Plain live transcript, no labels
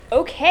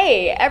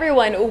Okay,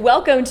 everyone,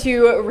 welcome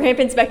to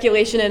Rampant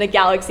Speculation in a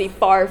Galaxy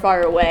Far,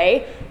 Far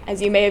Away.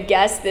 As you may have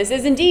guessed, this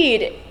is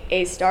indeed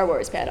a Star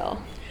Wars panel.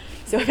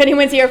 So if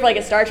anyone's here for like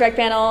a Star Trek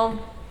panel,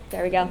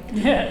 there we go.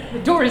 Yeah,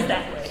 the door is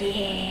that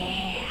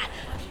way. Yeah.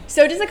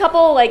 So just a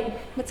couple,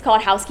 let's call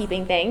it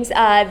housekeeping things.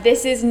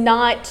 This is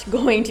not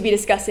going to be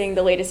discussing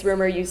the latest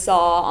rumor you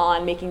saw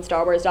on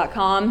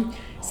MakingStarWars.com.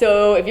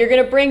 So if you're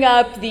going to bring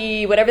up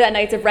the whatever that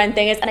Knights of Ren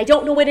thing is, and I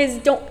don't know what it is,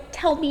 don't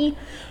tell me.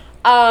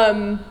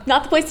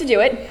 Not the place to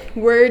do it.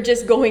 We're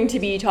just going to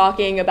be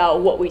talking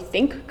about what we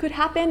think could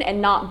happen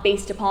and not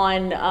based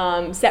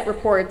upon set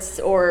reports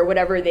or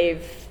whatever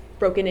they've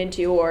broken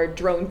into or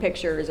drone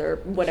pictures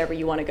or whatever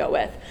you want to go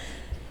with.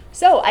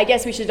 So I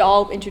guess we should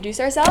all introduce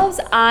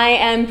ourselves. I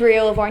am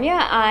Bria Livornia.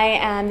 I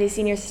am the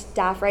senior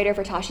staff writer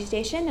for Tosche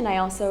Station, and I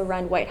also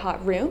run White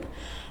Hot Room.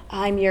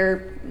 I'm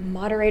your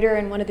moderator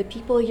and one of the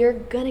people you're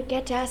going to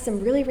get to ask some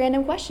really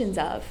random questions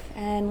of.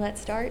 And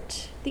let's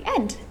start the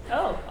end.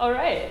 Oh, all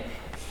right.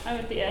 I'm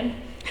at the end.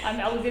 I'm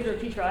Alexander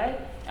Petri.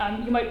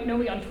 You might know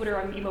me on Twitter.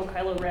 I'm Emo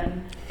Kylo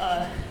Ren.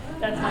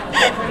 That's my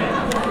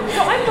name.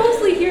 So I'm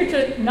mostly here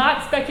to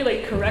not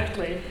speculate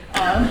correctly.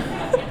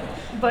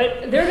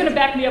 But they're going to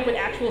back me up with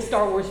actual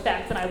Star Wars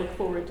facts, and I look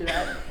forward to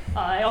that.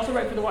 I also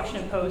write for the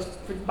Washington Post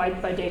by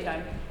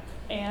daytime.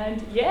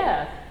 And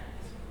yeah.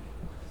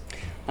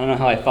 I don't know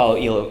how I follow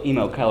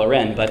Emo Kylo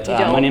Ren, but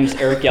my name is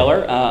Eric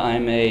Geller.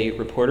 I'm a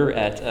reporter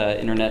at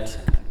internet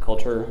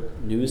culture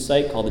news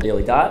site called The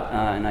Daily Dot,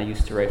 and I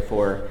used to write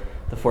for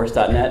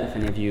TheForce.net, if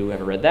any of you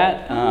ever read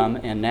that.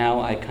 And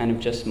now I kind of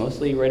just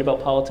mostly write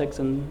about politics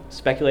and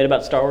speculate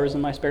about Star Wars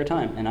in my spare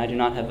time. And I do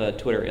not have a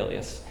Twitter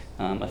alias,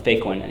 a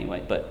fake one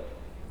anyway, but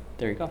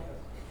there you go.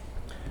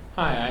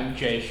 Hi, I'm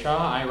Jay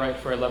Shaw. I write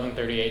for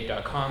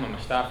 1138.com. I'm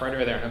a staff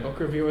writer there and a book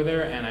reviewer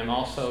there, and I'm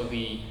also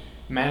the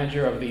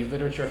manager of the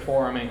literature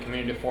forum and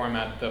community forum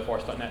at the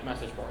Force.net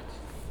message boards.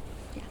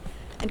 Yeah.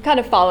 And kind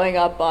of following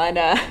up on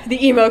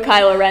the Emo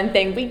Kylo Ren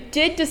thing, we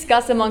did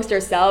discuss amongst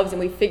ourselves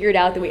and we figured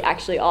out that we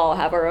actually all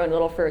have our own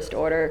little First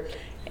Order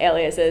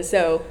aliases.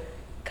 So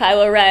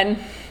Kylo Ren,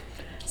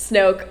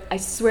 Snoke, I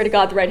swear to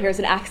God the red hair is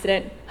an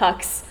accident,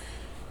 Hux,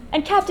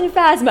 and Captain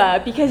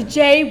Phasma, because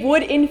Jay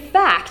would in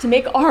fact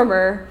make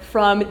armor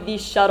from the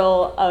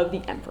shuttle of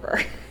the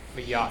Emperor.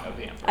 The yacht of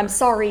the Emperor. I'm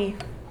sorry.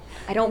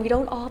 We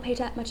don't all pay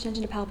that much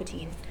attention to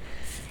Palpatine.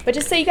 But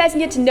just so you guys can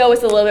get to know us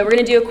a little bit, we're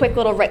going to do a quick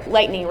little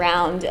lightning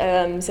round.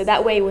 So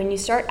that way, when you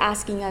start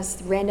asking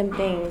us random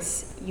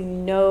things, you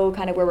know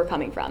kind of where we're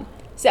coming from.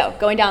 So,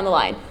 going down the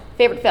line.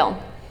 Favorite film?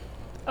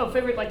 Oh,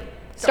 favorite,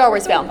 Star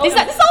Wars film. This is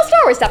all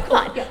Star Wars stuff, come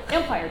on. Yeah,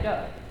 Empire,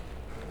 duh.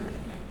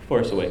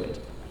 Force Awakens.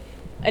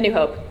 A New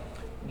Hope.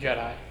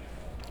 Jedi.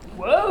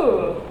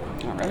 Whoa.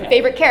 All right.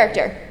 Favorite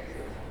character?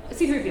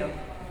 C-3PO.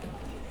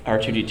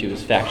 R2-D2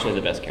 is factually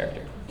the best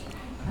character.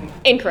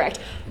 Incorrect.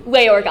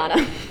 Leia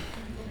Organa.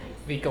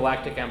 The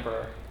Galactic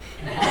Emperor.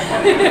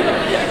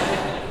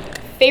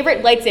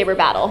 Favorite lightsaber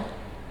battle?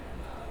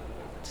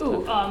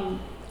 Ooh,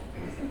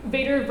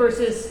 Vader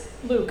versus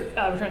Luke, Return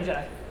of the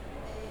Jedi.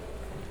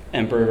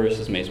 Emperor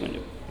versus Mace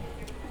Windu.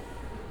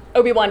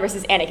 Obi-Wan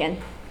versus Anakin.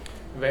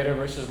 Vader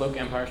versus Luke,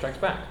 Empire Strikes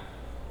Back.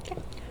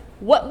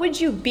 What would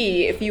you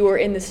be if you were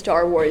in the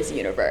Star Wars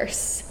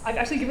universe? I've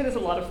actually given this a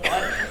lot of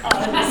thought.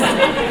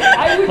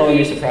 I would Calling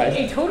be me surprised.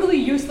 a totally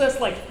useless,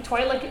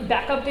 Twilight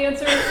backup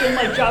dancer in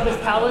Jabba's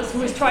palace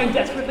who was trying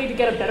desperately to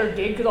get a better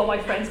gig because all my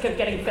friends kept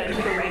getting fed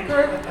to the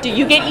Rancor. Do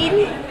you get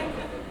eaten?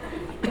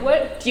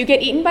 What? Do you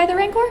get eaten by the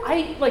Rancor?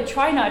 I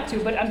try not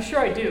to, but I'm sure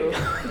I do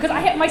because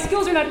my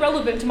skills are not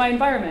relevant to my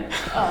environment.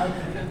 I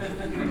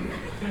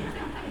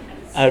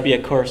would be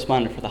a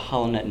correspondent for the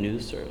HoloNet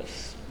news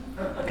service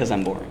because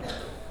I'm boring.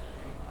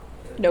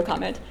 No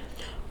comment.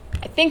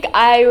 I think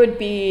I would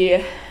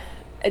be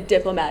a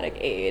diplomatic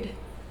aide.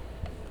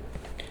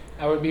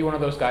 I would be one of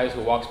those guys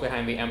who walks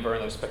behind the Emperor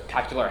in those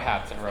spectacular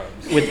hats and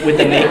robes. With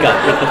the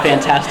makeup, with the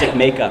fantastic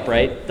makeup,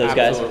 right? Those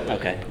Absolutely. guys?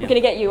 Okay. We're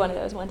gonna get you one of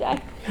those one day.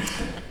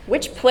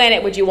 Which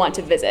planet would you want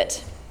to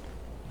visit?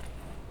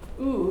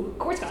 Ooh,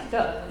 Coruscant,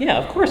 duh. Yeah,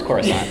 of course,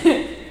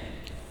 Coruscant.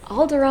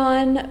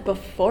 Alderaan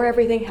before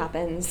everything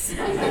happens.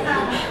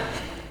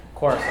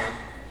 Coruscant.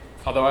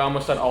 Although I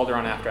almost said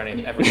Alderaan after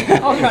everything.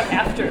 Alderaan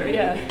after,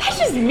 yeah. That's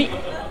just me.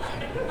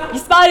 You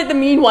spotted the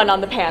mean one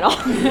on the panel.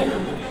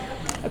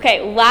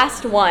 Okay,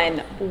 last one.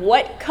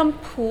 What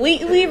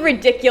completely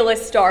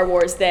ridiculous Star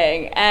Wars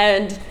thing,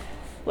 and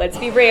let's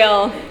be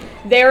real,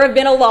 there have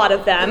been a lot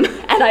of them,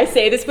 and I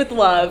say this with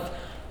love.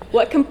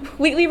 What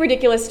completely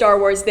ridiculous Star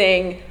Wars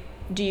thing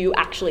do you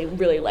actually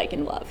really like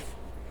and love?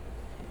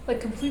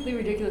 Completely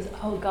ridiculous.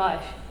 Oh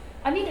gosh.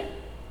 I mean,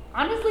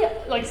 honestly,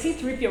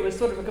 C-3PO was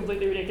sort of a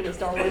completely ridiculous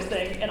Star Wars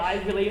thing, and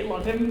I really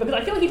love him because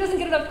I feel like he doesn't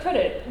get enough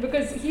credit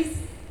because he's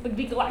the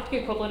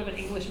galactic equivalent of an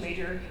English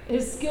major.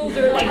 His skills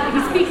are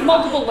he speaks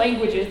multiple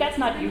languages. That's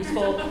not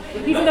useful.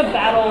 He's in a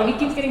battle. He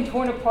keeps getting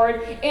torn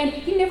apart, and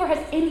he never has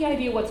any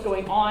idea what's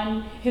going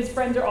on. His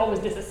friends are always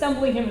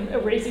disassembling him and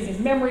erasing his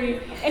memory,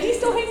 and he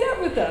still hangs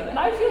out with them. And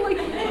I feel like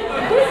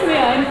this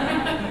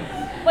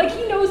man,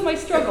 he knows my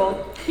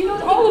struggle. He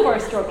knows all of our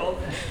struggle.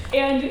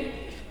 And,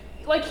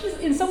 like, he's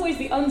in some ways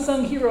the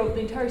unsung hero of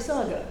the entire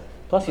saga.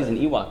 Plus, he's an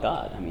Ewok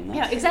god. I mean, that's,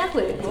 Yeah,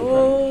 exactly.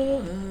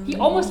 He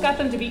almost got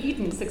them to be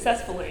eaten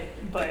successfully,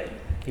 but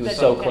He was that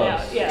so didn't pan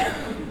close. out.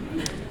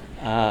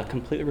 Yeah.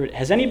 completely rude.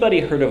 Has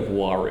anybody heard of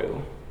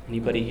Waru?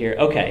 Anybody here?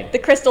 Okay. The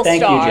Crystal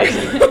Thank Star. you,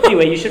 Jason.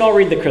 Anyway, you should all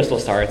read The Crystal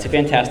Star. It's a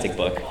fantastic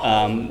book.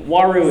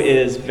 Waru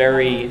is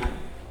very...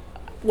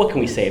 What can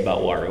we say about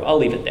Waru? I'll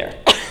leave it there.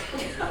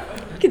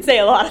 I can say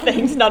a lot of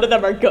things. None of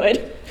them are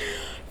good.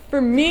 For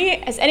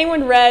me, has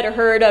anyone read or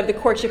heard of The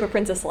Courtship of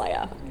Princess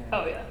Leia?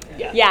 Oh, yeah.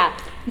 Yeah.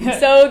 Yeah.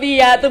 So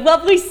the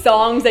lovely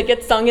songs that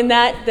get sung in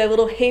that, the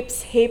little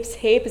hapes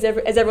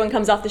as everyone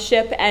comes off the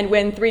ship, and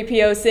when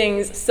 3PO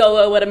sings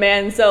 "Solo, What a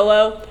Man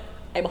Solo,"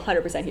 I'm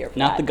 100% here for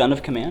Not that. the Gun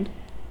of Command?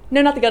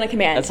 No, not the Gun of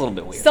Command. That's a little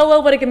bit weird. Solo,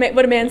 what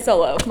a man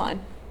solo. Come on,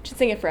 you should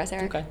sing it for us,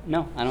 Eric. Okay.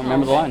 No, I don't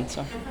remember the line,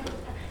 so...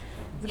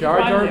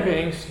 Jar Jar Rhyme there.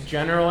 Binks,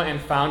 general and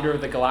founder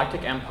of the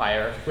Galactic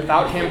Empire.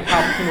 Without him,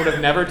 Palpatine would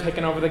have never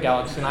taken over the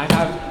galaxy. And I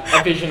have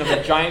a vision of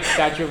a giant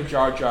statue of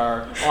Jar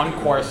Jar on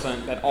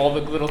Coruscant that all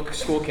the little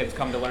school kids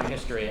come to learn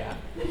history at.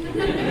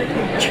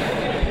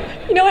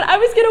 You know what? I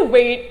was gonna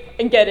wait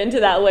and get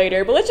into that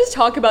later, but let's just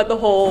talk about the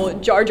whole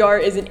Jar Jar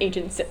is an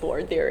ancient Sith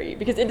Lord theory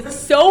because it's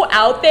so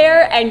out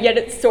there and yet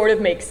it sort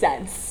of makes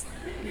sense.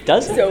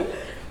 Does it? So.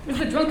 It's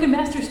the drunken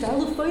master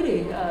style of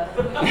fighting.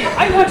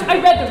 I read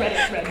the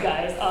Reddit thread,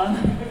 guys.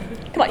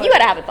 Come on, you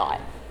gotta have a thought,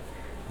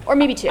 or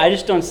maybe two. I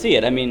just don't see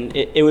it. I mean,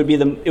 it would be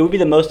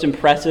the most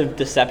impressive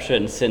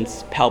deception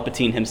since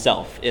Palpatine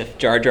himself if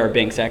Jar Jar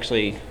Binks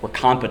actually were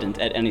competent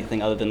at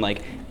anything other than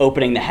like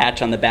opening the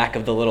hatch on the back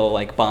of the little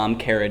like bomb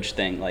carriage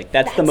thing. Like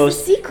that's the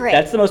most secret.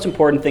 That's the most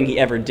important thing he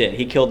ever did.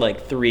 He killed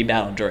like 3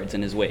 battle droids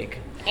in his wake.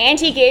 And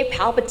he gave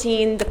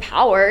Palpatine the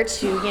power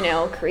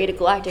to, create a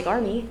galactic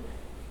army.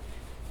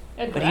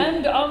 But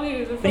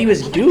he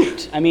was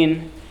duped. I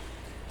mean,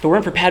 if it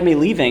weren't for Padme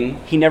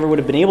leaving, he never would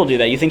have been able to do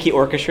that. You think he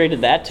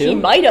orchestrated that too? He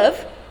might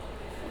have.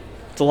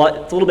 It's a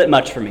little bit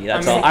much for me.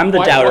 That's I mean, all. I'm the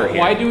doubter here.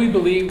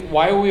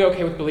 Why are we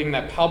okay with believing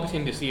that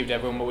Palpatine deceived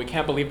everyone, but we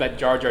can't believe that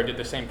Jar Jar did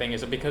the same thing?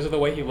 Is it because of the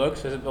way he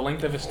looks? Is it the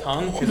length of his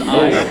tongue? His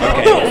eyes?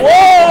 Okay.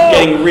 Whoa!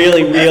 Getting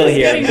really real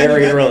here,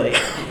 very early.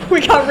 We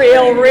got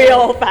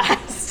real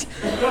fast.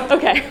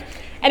 Okay.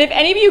 And if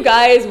any of you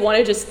guys want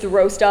to just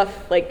throw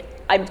stuff, like,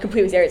 I'm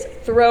completely serious,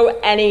 throw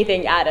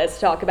anything at us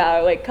to talk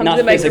about, like, come Not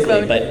to the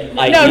microphone. physically, but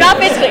No, ideas. not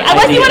physically.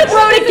 Unless you want to Ideas.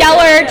 throw it at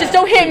Geller, just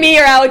don't hit me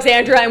or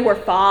Alexandra and we're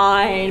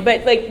fine.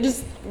 But, like,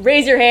 just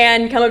raise your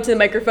hand, come up to the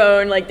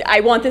microphone. Like, I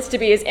want this to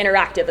be as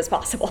interactive as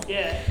possible.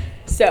 Yeah.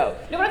 So,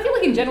 No, but I feel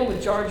like in general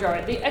with Jar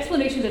Jar, the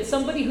explanation that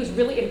somebody who's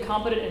really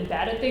incompetent and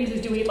bad at things is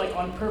doing it like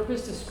on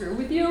purpose to screw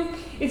with you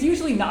is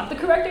usually not the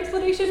correct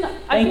explanation.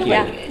 I feel you.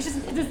 like it's just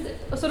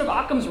a sort of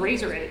Occam's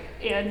razor it.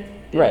 And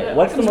Right.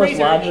 What's the Occam's most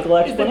razor logical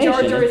is that Jar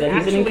explanation? Jar It's is that he's an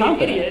actually an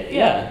incompetent. idiot.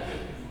 Yeah.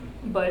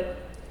 But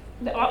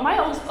my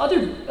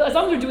other, as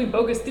long as they're doing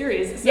bogus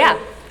theories. So yeah,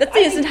 that's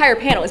this entire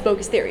panel is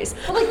bogus theories.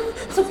 But like,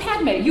 so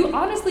Padme, you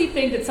honestly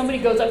think that somebody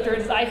goes up to her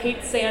and says, "I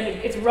hate sand, and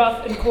it's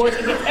rough and coarse,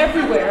 and it's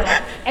everywhere,"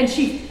 and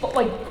she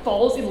like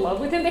falls in love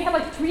with him? They have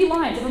like 3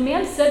 lines. If a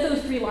man said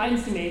those 3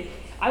 lines to me,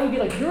 I would be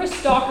like, "You're a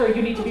stalker.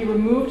 You need to be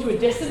removed to a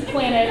distant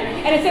planet."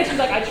 And instead, she's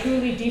like, "I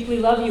truly, deeply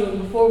love you,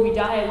 and before we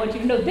die, I want you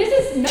to know this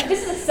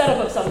is a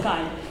setup of some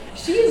kind."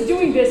 She is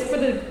doing this for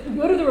the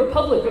good of the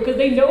Republic because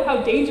they know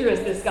how dangerous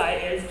this guy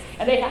is,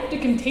 and they have to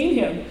contain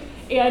him.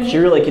 And She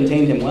really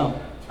contained him well.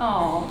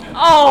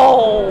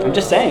 Oh, I'm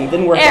just saying, it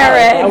didn't work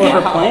Eric. out. That was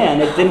her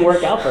plan. It didn't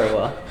work out very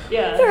well.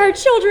 yeah. there are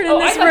children in I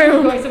this thought you were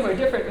room. going somewhere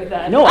different with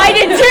that. No, I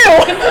did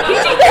too.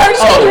 There are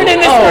children in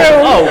this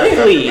room.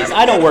 Oh, please!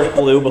 I don't work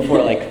blue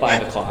before like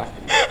 5 o'clock.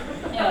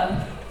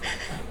 Yeah.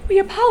 We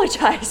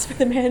apologize for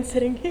the man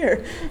sitting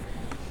here.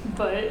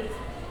 But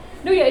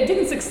no, yeah, it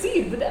didn't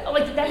succeed. But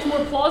that's more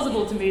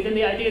plausible to me than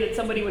the idea that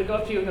somebody would go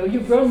up to you and go,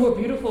 "You've grown more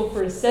beautiful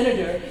for a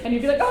senator," and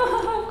you'd be like,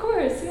 "Oh, of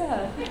course,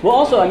 yeah." Well,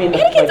 also, I mean,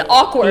 Anakin's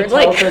awkward, He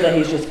tells like- her that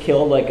he's just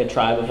killed like a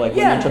tribe of like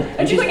Yeah. women children,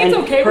 And she's like, "It's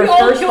okay, Her we all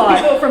first kill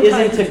thought people from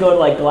time isn't to to go to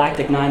like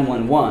Galactic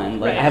 911.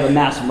 Like, Right. I have a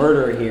mass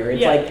murderer here.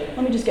 It's Yeah. like,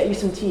 let me just get you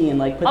some tea and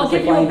like put I'll this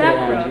give like you a blanket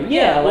around background. you.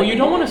 Yeah. Like, Well, you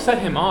don't want to set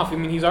him off. I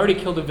mean, he's already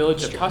killed a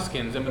village of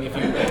Tuscans. I mean, if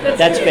you...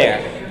 That's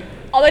fair.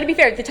 Although to be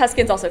fair, the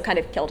Tuscans also kind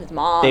of killed his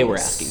mom. They were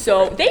asking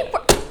So they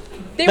were.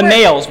 The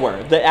males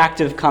were the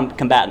active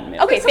combatant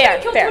males. Okay, Somebody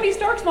fair, killed fair. Tony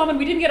Stark's mom, and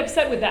we didn't get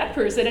upset with that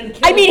person. And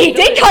I mean, he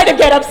did kind of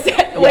get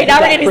upset. Wait, now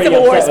we're getting pretty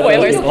Civil War upset with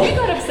those spoilers. people.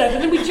 We got upset,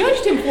 and then we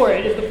judged him for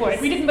it. Is the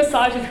point? We didn't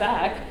massage his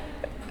back.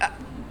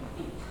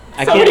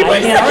 I Somebody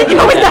can't please argue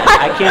go with with that.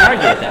 I can't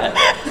argue with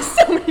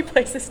that. So many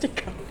places to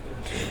go.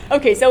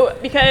 Okay, so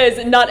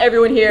because not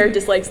everyone here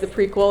dislikes the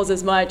prequels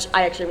as much,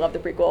 I actually love the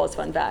prequels,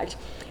 fun fact.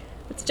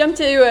 Let's jump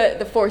to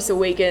The Force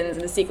Awakens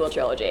and the sequel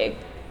trilogy.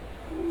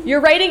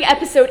 You're writing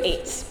episode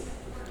 8.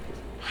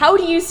 How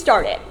do you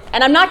start it?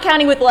 And I'm not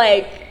counting with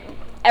like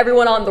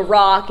everyone on the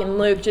rock and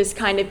Luke just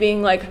kind of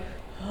being like,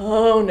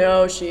 oh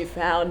no, she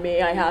found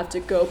me, I have to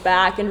go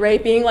back. And Rey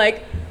being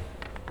like,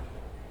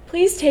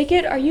 please take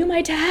it, are you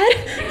my dad?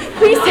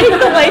 Please take the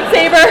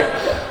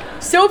lightsaber.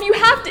 So if you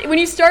have to, when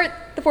you start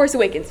The Force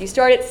Awakens, you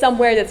start it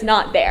somewhere that's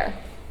not there.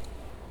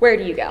 Where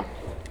do you go?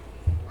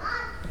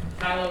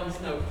 Kylo and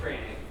Snoke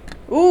training.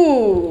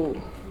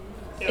 Ooh.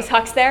 Is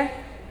Hux there?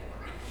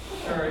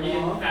 Sure, he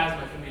and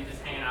Phasma can be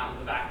just hanging out in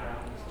the background,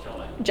 just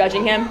chilling.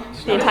 Judging him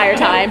the entire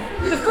time.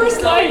 The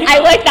first line. I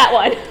like that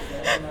one.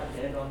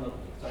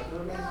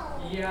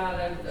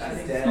 Yeah, I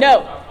think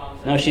No.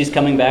 No, she's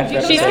coming back.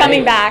 for She's episode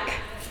coming 8. back.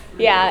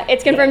 Yeah,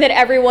 it's confirmed that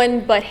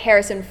everyone but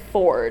Harrison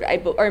Ford,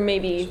 or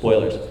maybe.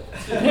 Spoilers.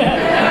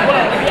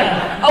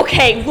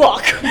 Okay,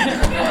 look.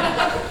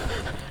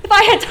 If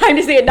I had time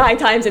to see it 9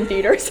 times in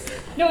theaters.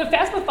 No, if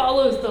Phasma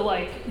follows the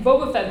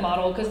Boba Fett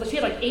model, because she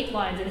had 8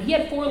 lines, and he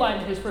had 4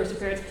 lines in his first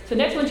appearance. So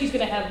next one she's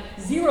gonna have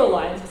 0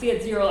 lines, because he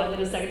had 0 lines in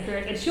his second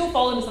appearance, and she'll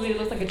fall into something that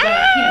looks like a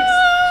giant penis.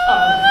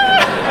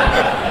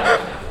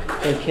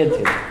 There's kids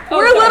here.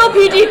 We're a little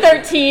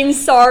PG-13,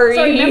 sorry.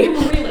 Sorry,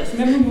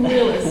 member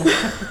Morilis.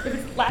 If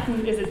it's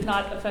Latin, is it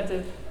not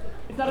offensive?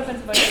 It's not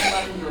offensive if I say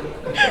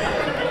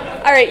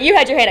Latin. All right, you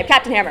had your hand up.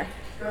 Captain Hammer.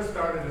 Just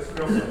started a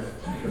snow planet,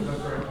 because that's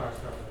where I talk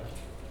stuff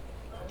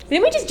about.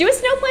 Didn't we just do a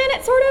snow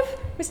planet, sort of,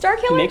 with He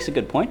Starkiller? makes a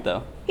good point,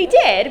 though. He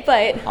did,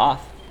 but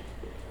Hoth.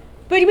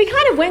 we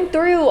kind of went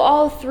through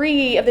all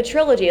 3 of the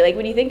trilogy. Like,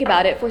 when you think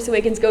about it, Force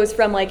Awakens goes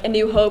from, A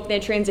New Hope, then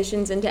it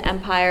transitions into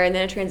Empire, and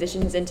then it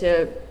transitions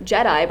into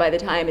Jedi by the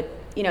time,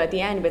 at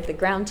the end with the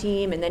ground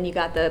team, and then you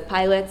got the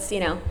pilots,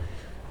 Yeah,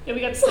 we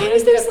got As long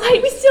as there's light,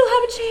 we still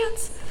have a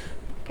chance.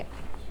 Okay,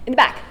 in the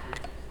back.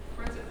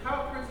 How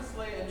about Princess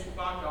Leia and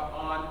Chewbacca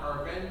on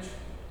our revenge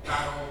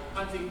battle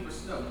hunting for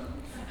Snoke?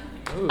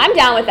 I'm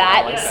down with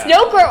that.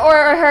 Snoke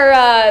or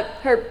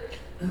her.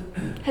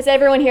 Has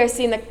everyone here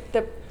seen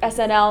the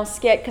SNL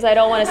skit? Because I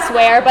don't want to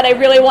swear, but I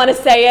really want to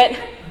say it.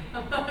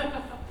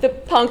 The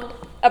punk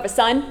of a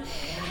son.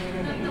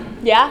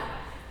 Yeah.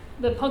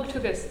 The punk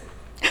took us.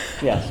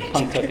 Yes,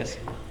 Punk took us.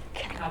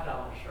 Have that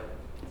on a shirt.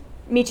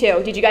 Me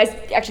too. Did you guys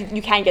actually?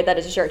 You can get that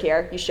as a shirt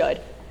here. You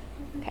should.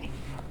 Okay.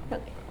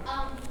 Luke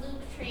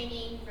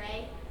training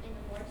Rey in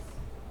the Force.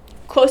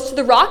 Close to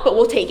the rock, but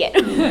we'll take it.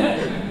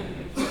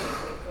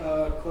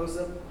 Close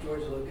up,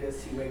 George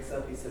Lucas. He wakes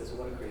up. He says,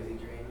 "What a crazy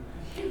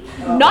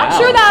dream." Not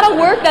sure that'll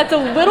work. That's a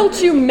little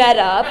too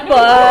meta, Go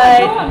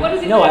but on, what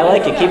does he No, say? I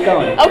like it. Keep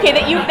going. okay.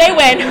 They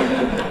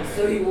win.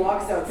 So he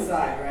walks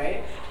outside,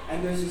 right?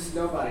 And there's just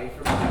nobody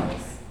for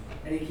miles.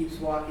 And he keeps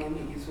walking,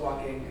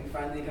 and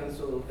finally comes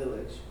to a little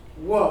village.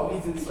 Whoa,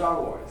 he's in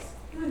Star Wars.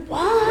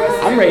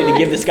 I'm ready to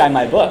give this guy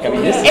my book. I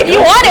mean, this is If you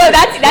want to,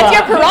 that's your I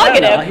don't know, I'll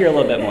prerogative. hear a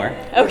little bit more.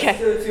 Okay.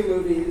 So the 2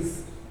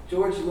 movies,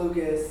 George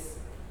Lucas,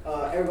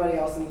 everybody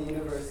else in the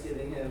universe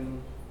giving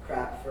him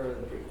crap for the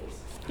prequels.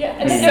 Yeah,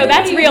 and So then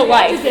that's everybody real who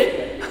watches life.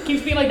 It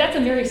keeps being like, that's a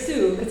Mary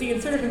Sue, because he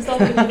inserted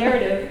himself into the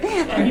narrative,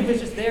 and he was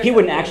just there. He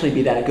wouldn't actually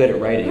be that good at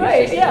writing. It's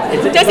Right, just- yeah.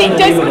 It's Does he?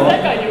 unbelievable. What's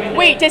that guy doing?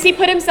 Wait, does he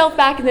put himself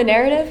back in the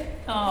narrative?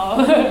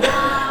 Oh.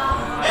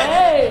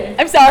 Hey.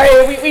 I'm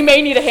sorry, we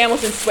may need a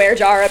Hamilton swear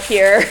jar up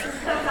here.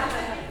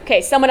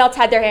 Okay, someone else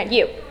had their hand.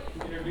 You.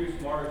 Introduce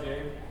Mara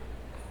Jade.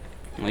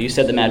 Well, you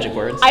said the magic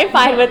words. I'm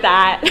fine with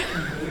that.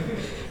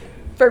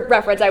 For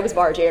reference, I was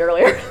Mara Jade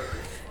earlier.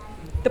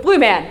 The Blue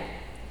Man.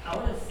 I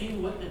want to see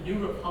what the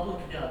New Republic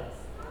does.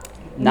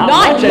 Not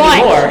much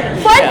anymore.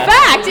 Fun Yeah.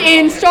 fact,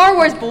 in Star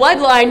Wars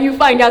Bloodline, you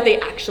find out they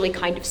actually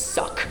kind of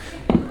suck.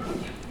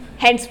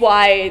 Hence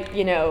why,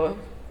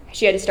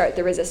 she had to start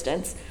the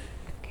Resistance.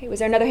 Okay, was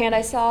there another hand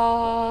I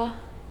saw?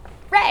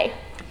 Ray. I think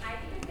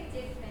if they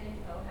did Finn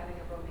and Poe having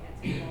a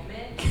romantic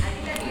moment, I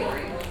think that'd be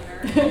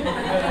a great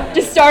opener.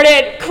 Just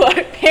started,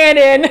 pan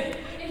in,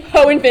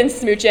 Poe and Finn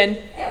smooching.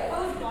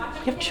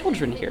 You have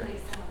children here.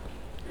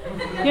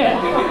 Yeah.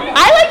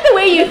 I like the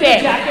way you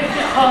think. Jacket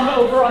hung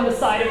over on the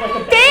side of a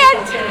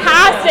bed.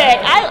 Fantastic.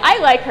 I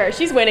like her.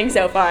 She's winning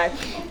so far.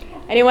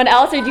 Anyone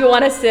else, or do you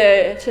want us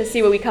to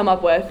see what we come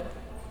up with?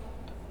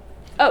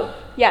 Oh,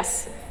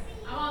 yes.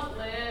 I want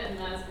Leia and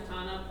Maz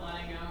Kanata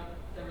planning out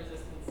the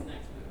Resistance next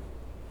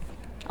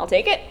move. I'll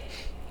take it.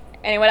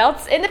 Anyone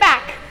else in the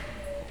back?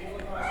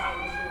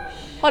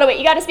 Hold on, wait.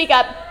 You got to speak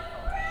up.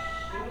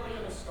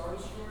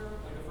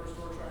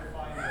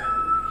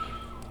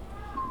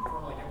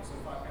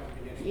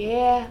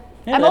 Yeah.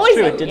 Yeah, I'm that's always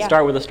true. in- It did yeah.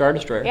 start with a Star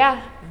Destroyer.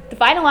 Yeah. The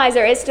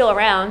finalizer is still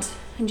around,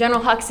 and General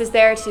Hux is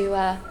there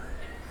to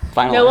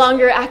Finalized. no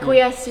longer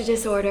acquiesce to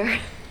disorder.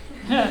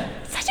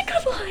 Such a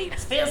good line.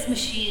 Fast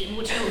machine,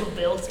 which you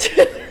built.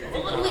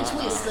 Which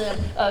we said.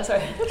 Oh,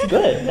 sorry. That's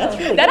good. That's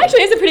really That good.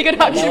 actually is a pretty good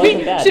hug. That Should wasn't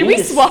we bad. should You we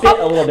need to swap? spit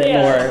a little bit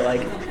Yeah. more,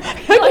 like.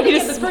 Like, again,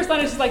 this first line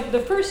is just like, the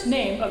first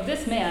name of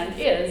this man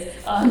is,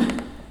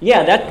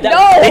 Yeah, that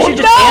No, they should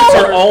just no!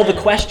 answer all the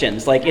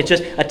questions. Like, it's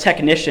just a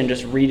technician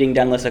just reading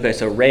down the list. Okay,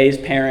 so Rey's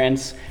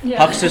parents, Yeah.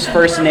 Hux's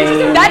first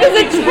name. That is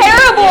a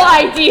terrible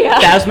idea.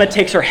 Phasma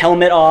takes her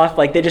helmet off.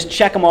 Like, they just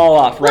check them all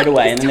off right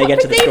away, and then they get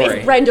to the His name story.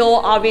 is Rendell,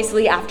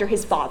 obviously after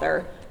his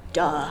father.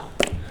 Duh.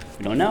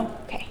 We don't know.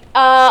 Okay.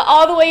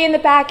 All the way in the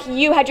back,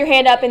 you had your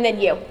hand up, and then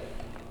you. I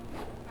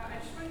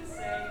just wanted to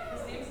say,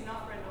 his name's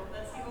not Rendell.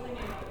 That's the only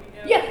name that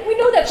we know. yeah, we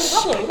know that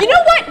from public. You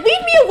know what? Leave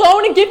me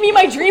alone and give me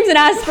my dreams and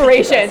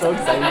aspirations. So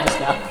excited just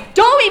now.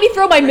 Don't make me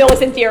throw my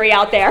Millicent theory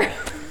out there.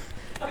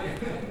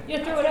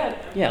 Yeah, throw it out.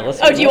 Yeah, let's.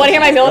 Oh, do you want to hear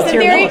my Millicent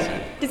Let's hear theory?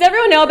 Millicent. Does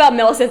everyone know about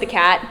Millicent the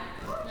cat?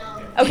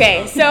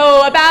 Okay,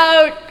 so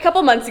about a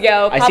couple months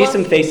ago, I see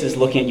some faces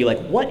looking at you like,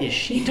 what is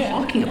she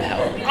talking about?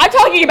 I'm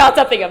talking about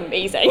something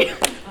amazing.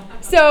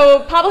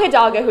 So Pablo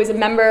Hidalgo, who is a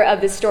member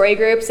of the story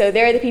group, so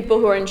they're the people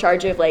who are in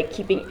charge of like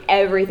keeping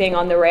everything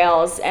on the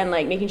rails and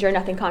like making sure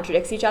nothing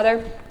contradicts each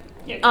other.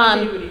 Yeah,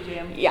 continuity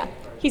jam. Yeah,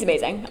 he's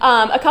amazing.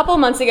 A couple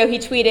months ago, he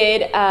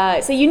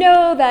tweeted, so you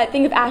know that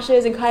thing of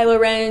ashes in Kylo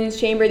Ren's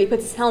chamber that he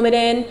puts his helmet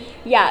in?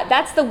 Yeah,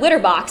 that's the litter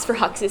box for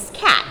Hux's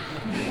cat.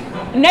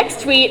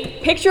 Next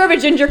tweet, picture of a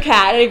ginger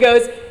cat, and it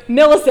goes,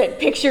 Millicent,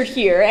 pictured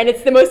here, and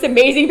it's the most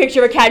amazing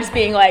picture of a cat just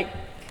being like...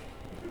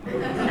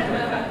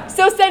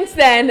 So since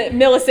then,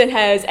 Millicent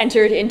has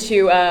entered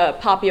into a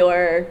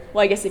popular,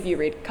 well, I guess if you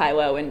read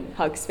Kylo and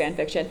Hux fan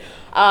fiction,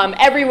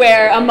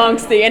 everywhere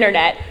amongst the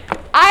internet.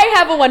 I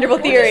have a wonderful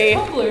theory.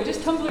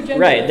 Just Tumblr gender.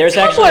 Right, there's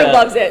Tumblr actually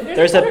loves it.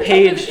 There's a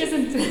page.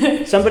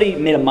 Isn't Somebody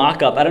made a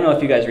mock-up. I don't know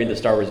if you guys read the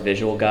Star Wars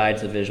visual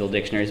guides, the visual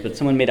dictionaries, but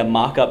someone made a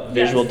mock-up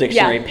visual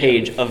dictionary Yeah.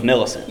 page of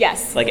Millicent.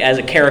 Yes. Like as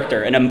a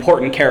character, an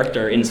important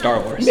character in Star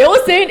Wars.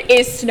 Millicent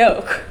is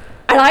Snoke.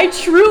 And I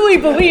truly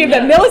believe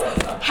that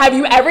Millicent... Have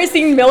you ever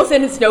seen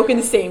Millicent and Snoke in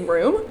the same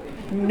room?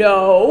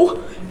 No.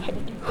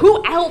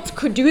 Who else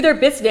could do their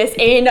business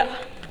in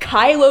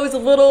Kylo's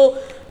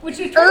little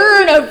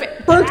urn of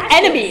burnt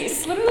enemies?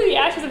 It's literally the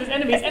ashes of his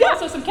enemies, and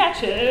also some cat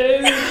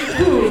shit.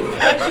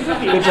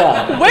 Good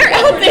job. Where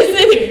else is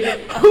it?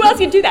 Who else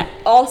can do that?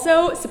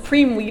 Also,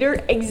 Supreme Leader,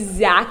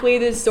 exactly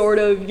the sort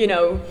of,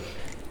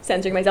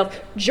 censoring myself,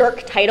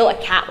 jerk title a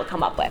cat would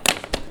come up with.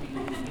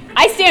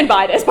 I stand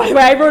by this, by the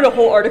way. I wrote a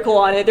whole article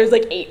on it. There's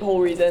like 8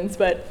 whole reasons,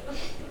 but...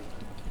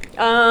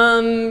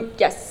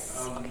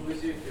 yes.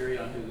 Who's your theory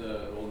on who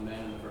the old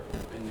man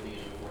in the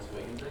Force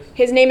Awakens is?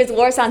 His name is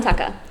Lor San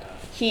Tekka.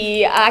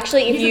 He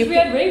actually, if He's you... a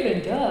three-eyed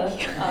raven, duh.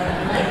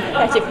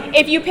 That's it.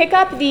 If you pick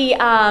up the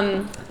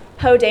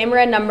Poe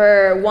Dameron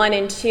number 1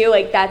 and 2,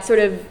 like that's sort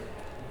of...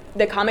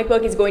 The comic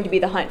book is going to be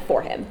the hunt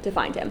for him, to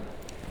find him.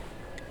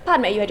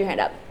 Padme, you had your hand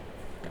up.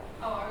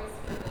 Oh, I was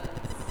for the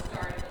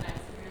start of the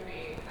next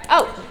movie.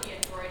 Oh. It should be a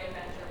droid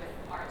adventure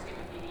with R2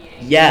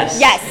 and BB-8. Yes.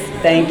 Yes.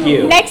 Thank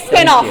you. Next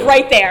Thank spinoff, you.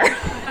 right there.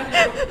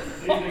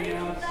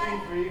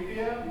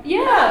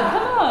 Yeah,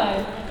 come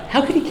on.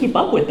 How could he keep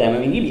up with them? I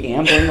mean, he'd be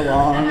ambling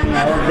along,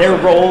 they're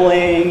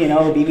rolling,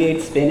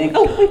 BB-8's spinning.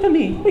 Oh, wait for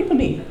me, wait for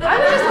me. I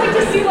would just like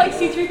to see like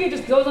C-3PO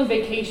just goes on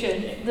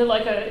vacation to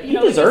like a He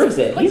deserves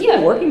it. He's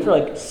been working for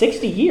like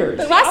 60 years.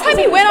 The last time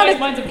he went on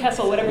Mines of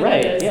Kessel, whatever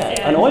Right, that is. yeah,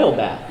 and- an oil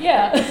bath.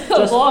 Yeah, Just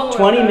a long oil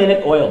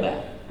 20-minute oil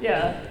bath.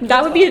 Yeah.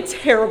 That would be a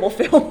terrible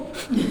film.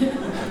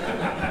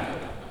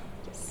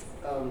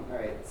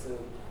 Alright, so,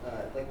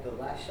 like the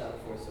last shot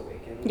of Force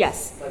Awakens.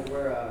 Yes. Like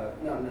where,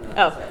 no,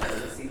 Oh. sorry,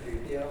 the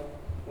C-3PO,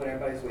 when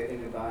everybody's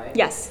waving goodbye.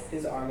 Yes.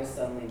 His arm is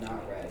suddenly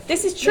not red.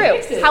 This is They true.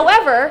 fixed it.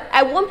 However,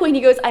 at one point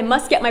he goes, I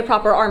must get my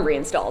proper arm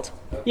reinstalled.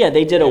 Yeah,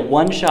 they did a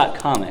one-shot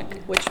comic,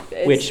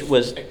 Which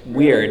was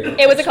weird.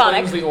 it was a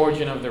comic. Explains the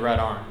origin of the red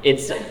arm.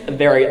 It's a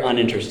very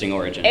uninteresting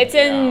origin. It's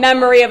in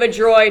memory of a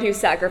droid who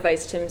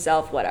sacrificed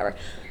himself, whatever.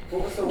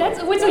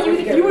 That's wait, so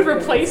you would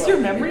replace your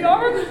memory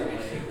arm?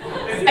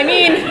 I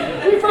mean,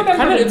 We've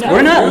remembered it now.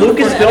 We're not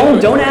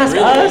Lucasfilm, don't ask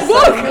us.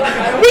 look!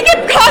 We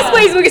can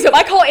cosplay as Lucasfilm.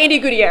 I call Andy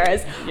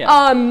Gutierrez. Yeah.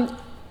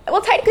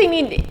 Well, technically, I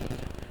mean,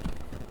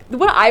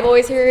 what I've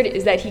always heard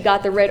is that he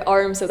got the red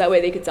arm so that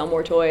way they could sell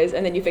more toys,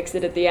 and then you fixed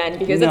it at the end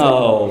because that's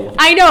No.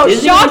 I know,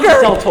 Disney shocker! wants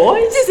to sell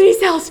toys? Disney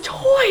sells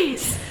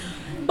toys!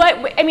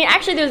 But, I mean,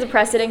 actually there's a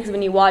precedent because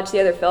when you watch the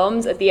other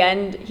films, at the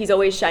end, he's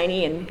always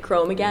shiny and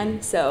chrome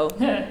again, so...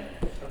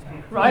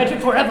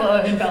 Ride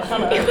forever in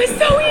Valhalla. It was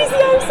so easy,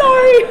 I'm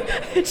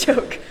sorry!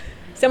 Joke.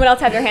 Someone else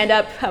have their hand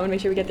up. I want to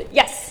make sure we get the...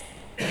 Yes!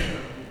 Do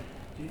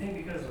you think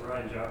because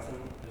Ryan Johnson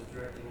is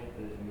directing it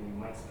that you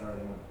might start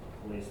in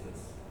a place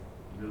that's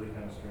really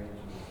kind of strange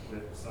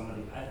with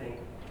somebody, I think,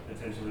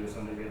 potentially with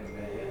somebody we haven't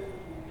met yet?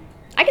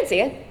 I can see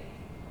it.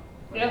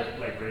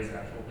 Like Ray's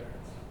actual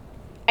parents?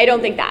 I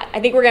don't think that. I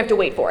think we're going to have to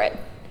wait for it.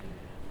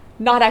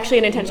 Not actually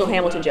an intentional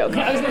Hamilton joke.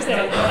 I was gonna say,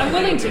 I'm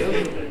willing to.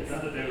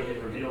 Not that they would be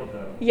revealed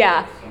though.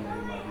 Yeah.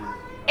 Somebody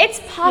might be. It's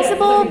Yeah,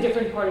 possible. it's like a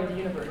different part of the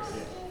universe.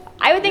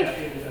 I would think... I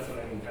think that's what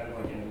I mean, kind of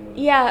like in the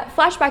Yeah,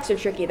 flashbacks are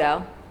tricky,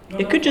 though.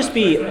 It could just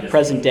be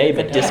present day,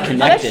 but disconnected.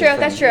 That's true, from-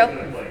 that's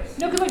true.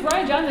 No, because like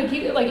Ryan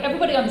Johnson, like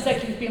everybody on the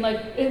set keeps being like,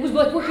 it was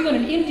like working on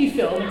an indie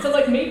film, and so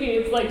like maybe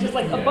it's like just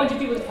like a bunch of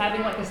people just having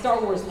like a Star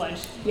Wars lunch.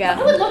 Yeah.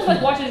 I would love to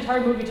like watch an entire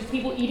movie just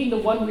people eating the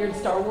one weird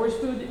Star Wars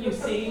food that you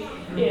see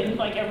in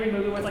like every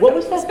movie. Where it's like What a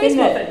was that space thing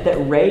muffin. that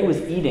Ray was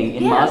eating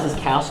in Yeah. Maz's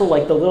castle?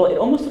 Like the little, it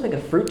almost looked like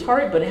a fruit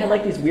tart, but it had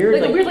like these weird,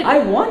 Like a weird, like- I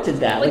wanted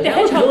that. like the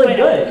that was hedgehog really bite.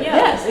 good. Yeah.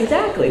 Yes,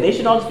 exactly. They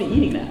should all just be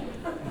eating that.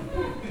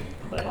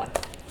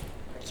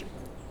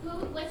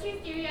 What's your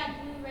theory on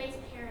who Ray's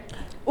parents?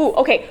 Ooh,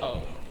 okay.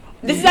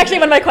 This is actually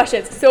one of my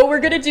questions. So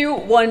we're gonna do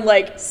one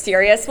like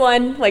serious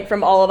one, like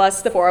from all of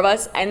us, the 4 of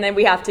us, and then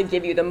we have to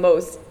give you the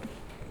most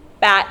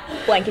bat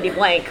blankety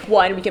blank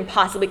one we can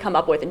possibly come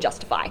up with and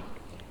justify.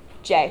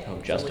 Jay. Oh,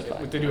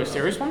 Justified. To do a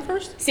serious one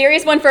first?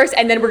 Serious one first,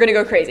 and then we're gonna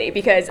go crazy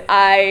because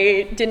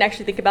I didn't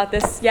actually think about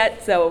this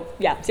yet. So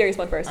yeah, serious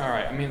one first. All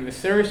right. I mean, the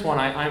serious one,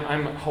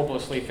 I'm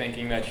hopelessly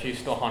thinking that she's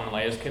still Han and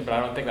Leia's kid, but I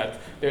don't think that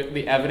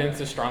the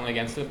evidence is strongly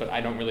against it. But I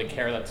don't really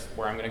care. That's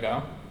where I'm gonna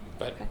go.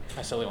 But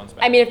my silly one's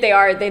back. I mean, if they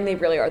are, then they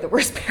really are the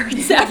worst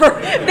parents ever.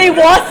 They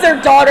lost their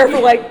daughter for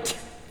like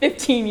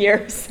 15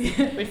 years.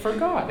 They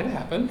forgot. It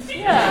happens.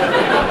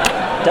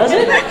 Yeah. Does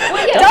it?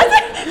 Well, yeah. Does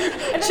it?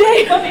 And then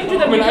Jay, we bump into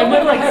them. I mean, We I've don't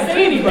never like had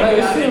say kids, but I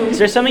anything. assume. Is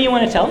there something you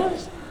want to tell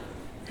us?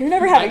 you're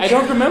never having. I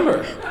don't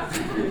remember.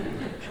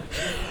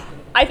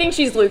 I think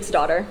she's Luke's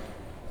daughter.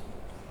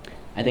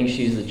 I think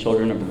she's the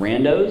children of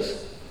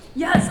randos.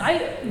 Yes, I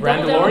double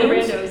down on the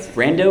Randalorians? randos.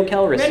 Rando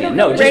Calrissian. Rando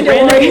No, just Calrissian.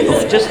 random Randalorians.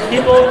 people. Just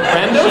people.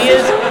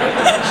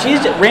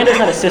 Rando's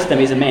not a system.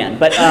 He's a man.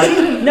 But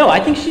no,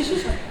 I think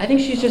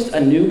she's just a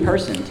new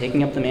person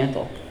taking up the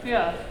mantle.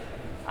 Yeah,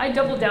 I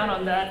double down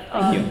on that.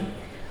 Thank you.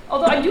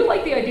 Although I do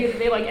like the idea that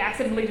they like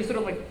accidentally just sort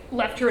of like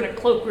left her in a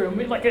cloakroom,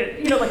 like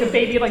a like a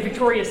baby at like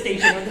Victoria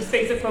Station or the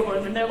space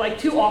equivalent, and they're like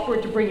too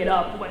awkward to bring it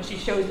up when she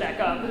shows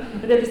back up.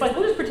 And they're just like,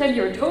 we'll just pretend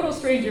you're a total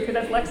stranger because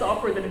that's less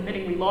awkward than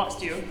admitting we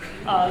lost you.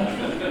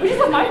 Which is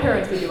what my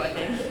parents would do, I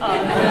think.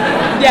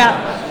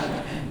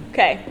 Yeah.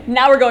 Okay,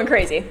 now we're going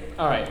crazy.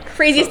 All right.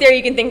 Craziest theory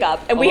you can think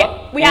of, and we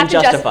have And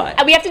to justify.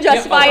 and we have to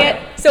justify okay.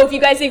 it. So if you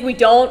guys think we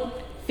don't,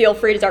 feel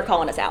free to start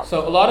calling us out.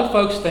 So a lot of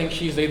folks think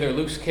she's either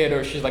Luke's kid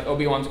or she's like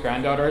Obi-Wan's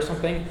granddaughter or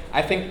something.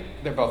 I think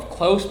they're both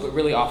close, but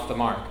really off the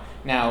mark.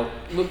 Now,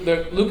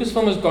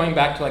 Lucasfilm is going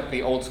back to like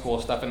the old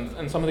school stuff,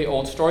 and some of the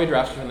old story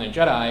drafts from the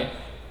Jedi.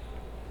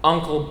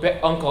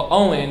 Uncle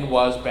Owen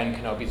was Ben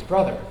Kenobi's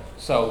brother.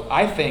 So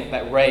I think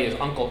that Rey is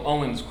Uncle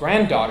Owen's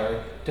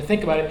granddaughter. To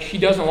think about it, she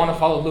doesn't want to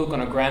follow Luke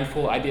on a grand,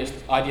 full,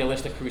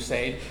 idealistic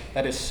crusade.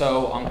 That is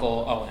so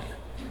Uncle Owen.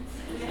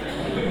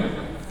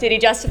 Did he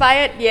justify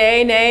it?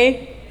 Yay,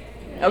 nay?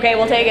 Okay,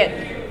 we'll take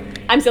it.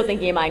 I'm still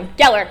thinking of mine.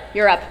 Geller,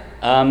 you're up.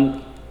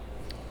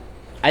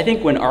 I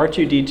think when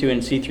R2-D2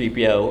 and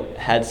C-3PO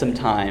had some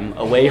time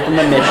away from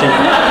the mission,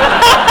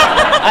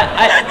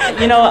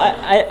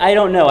 I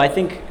don't know. I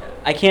think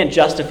I can't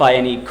justify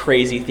any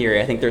crazy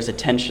theory. I think there's a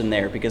tension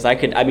there because I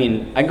can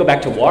go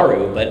back to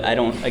Waru, but I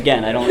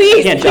can't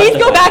Please justify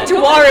go back to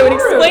that. Waru and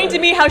explain to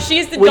me how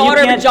she's the Well, you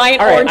daughter of a can't- giant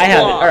all right, orange I have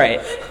it. blob. All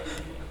right.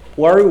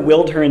 Waru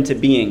willed her into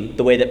being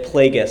the way that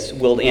Plagueis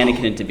willed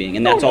Anakin into being,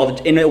 and that's all.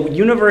 In a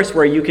universe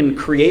where you can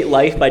create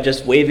life by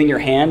just waving your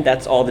hand,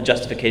 that's all the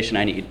justification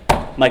I need.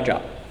 Mic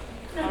drop.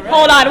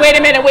 Hold on, wait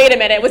a minute.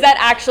 Was that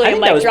actually I a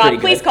think that mic was drop? pretty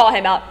good. Please call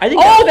him out. I think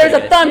that was there's a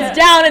pretty good. thumbs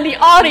down in the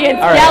audience.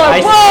 All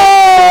right,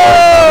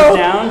 Geller, whoa!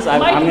 Downs. I'm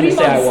Mike, going to leave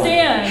say I on won.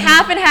 stand.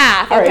 Half and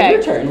half. All right, Okay.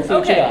 your turn. Let's see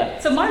what you got. Okay,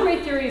 so my Rey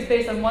theory is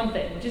based on one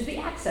thing, which is the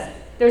accent.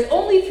 There's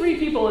only 3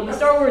 people in the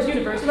Star Wars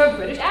universe who have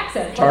British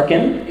accents.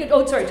 Tarkin?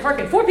 Oh, sorry,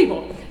 Tarkin. 4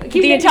 people.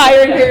 The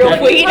entire Imperial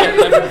fleet.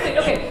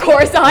 Okay.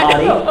 Coruscant.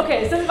 Body.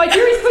 Okay, so my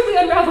theory is quickly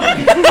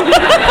unraveling.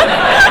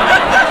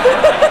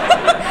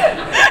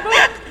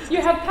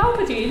 You have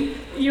Palpatine,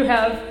 you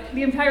have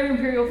the entire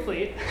Imperial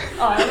fleet. Wait,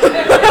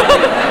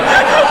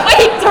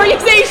 so are you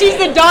saying she's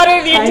the daughter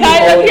of the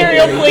entire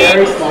Imperial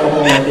Very fleet? small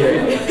hole in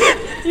theory.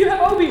 You have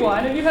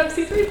Obi-Wan, and you have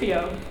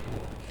C-3PO.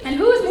 And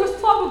who is most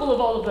probable of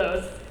all of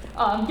those?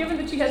 Given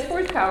that she has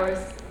force powers,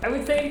 I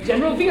would say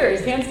General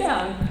Veers, hands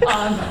down.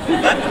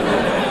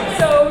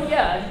 So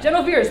yeah,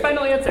 General Veers,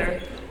 final answer.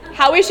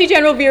 How is she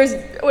General Veers?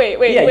 Wait,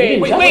 Yeah, you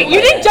didn't justify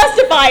you didn't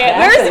justify it. that.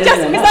 Where's the Accent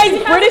isn't besides She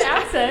has British? an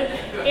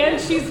accent,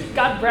 and she's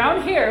got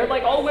brown hair,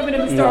 like all women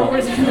in the Star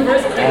Wars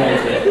universe do.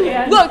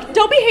 And Look,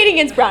 don't be hating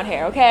against brown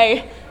hair,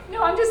 okay?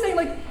 no, I'm just saying,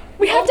 like,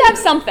 We have to have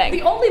something.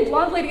 the only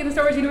blonde lady in the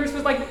Star Wars universe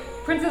was like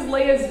Princess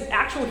Leia's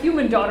actual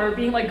human daughter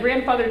being like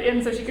grandfathered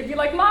in so she could be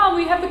like, Mom,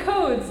 we have the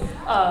codes.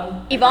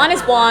 Yvonne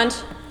is blonde.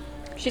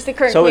 She's the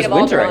current So queen is of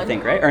Winter, Alderaan. I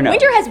think, right? Or no?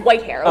 Winter has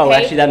white hair, okay? Oh,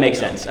 actually, that makes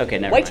sense. Okay,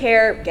 never White mind.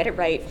 hair, get it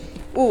right.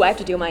 Ooh, I have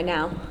to do mine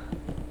now.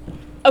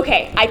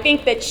 Okay, I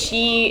think that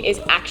she is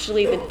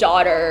actually the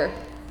daughter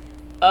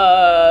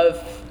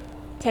of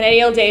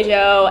Teneniel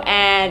Dejo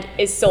and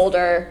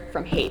Isolde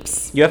from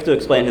Hapes. You have to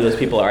explain who those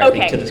people are, I Okay.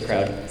 think, to this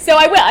crowd. So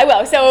I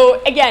will.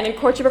 So again, in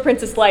Courtship of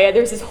Princess Leia,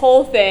 there's this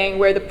whole thing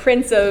where the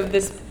prince of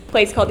this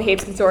place called the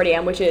Hapes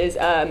Consortium, which is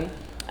a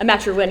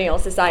matrilineal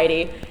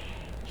society,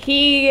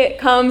 he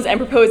comes and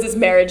proposes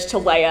marriage to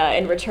Leia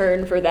in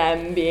return for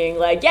them being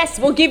like, yes,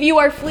 we'll give you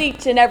our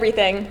fleet and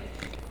everything.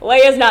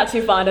 Leia's not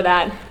too fond of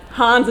that.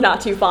 Han's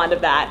not too fond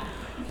of that.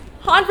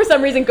 Han, for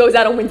some reason, goes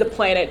out and wins a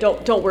planet.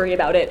 Don't worry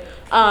about it.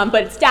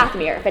 But it's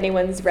Dathomir, if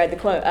anyone's read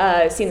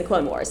seen the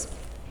Clone Wars.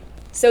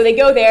 So they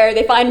go there.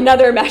 They find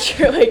another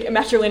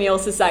matrilineal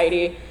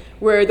society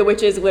where the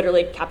witches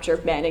literally capture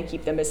men and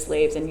keep them as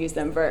slaves and use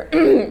them for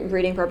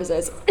breeding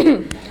purposes.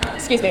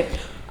 Excuse me.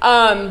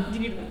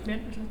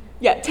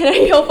 Yeah,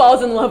 Teneniel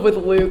falls in love with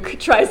Luke,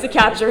 tries to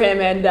capture him,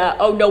 and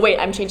oh no, wait,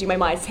 I'm changing my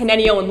mind. It's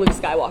Teneniel and Luke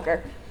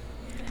Skywalker.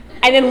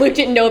 And then Luke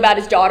didn't know about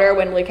his daughter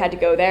when Luke had to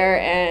go there,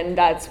 and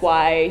that's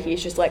why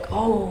he's just like,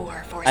 oh,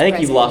 her force I think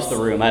you've presence. lost the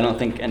room. I don't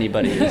think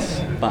anybody is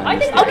buying I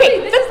this. think Okay, okay,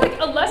 this is like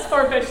a less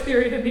far-fetched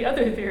theory than the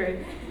other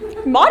theory.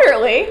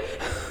 Moderately.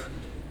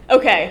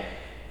 Okay.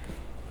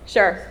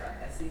 Sure.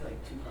 I see like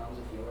 2 problems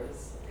with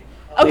yours.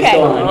 Okay.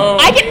 go on.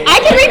 I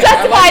can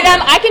re-justify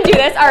them. I can do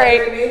this. All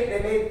right. They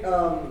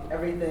made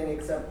everything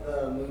except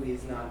the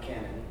movies not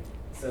canon.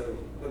 So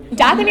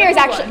Dathomir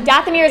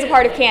is a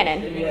part of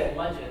canon.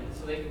 Legend,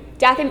 so they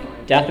can.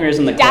 Dathomir is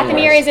in the Clone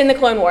Dathomir Wars. is in the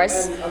Clone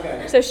Wars,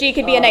 okay. so she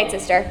could be a Night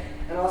Sister.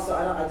 And also,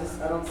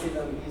 I don't see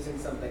them using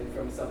something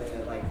from something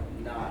that like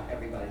not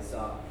everybody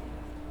saw.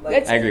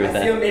 Like, I agree with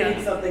I see them that.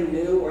 making something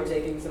new or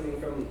taking something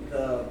from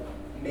the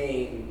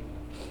main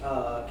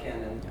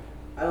canon.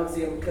 I don't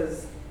see them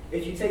because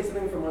if you take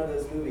something from one of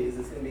those movies,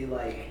 it's gonna be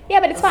like Yeah,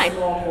 but it's a fine.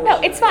 small No,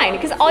 portion it's of fine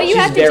it. because all you She's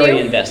have to very do.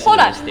 invested Hold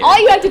in on. this theory. All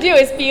you have to do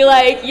is be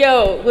like,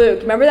 "Yo, Luke,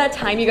 remember that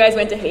time you guys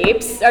went to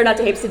Hapes, or not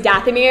to Hapes, to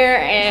Dathomir?"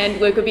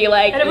 And Luke would be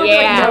like, And everyone's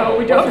 "Yeah." like, no,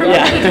 we don't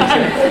remember the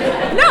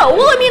time. No,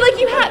 well, I mean, like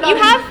you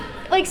have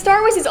like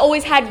Star Wars has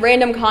always had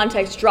random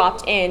context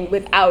dropped in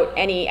without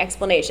any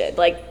explanation.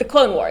 Like the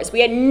Clone Wars, we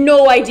had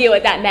no idea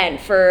what that meant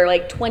for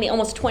like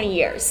almost 20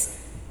 years.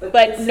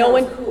 But it no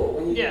one. sounds cool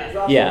when you Yeah.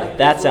 drop Yeah, it like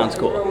that this, sounds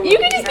like, cool. everyone You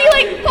can just be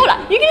like, hold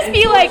on. You can just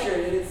be like,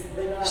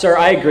 Sir,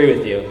 I agree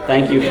with you.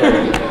 Thank you for.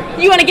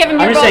 you want to give him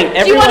your I'm just book? saying,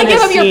 Do you want everyone to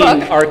give has him your seen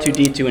book?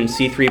 R2D2 and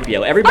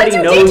C3PO. Everybody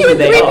knows R2D2 who and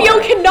they 3PO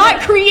are. cannot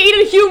create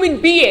a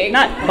human being.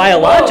 Not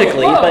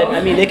biologically, Whoa. but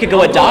I mean, they could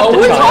go adopt Oh, a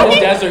we're child. in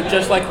the desert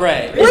just like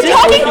Rey. We're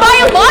talking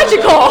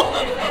biological.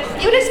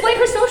 It would explain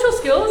her social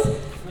skills.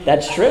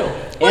 That's true.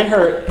 And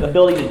her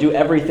ability to do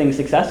everything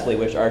successfully,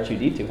 which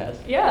R2D2 has.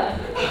 Yeah.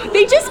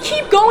 They just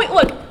keep going.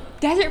 Look,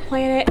 desert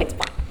planet. It's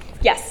fine.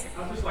 Yes.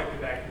 I'd just like to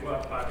back you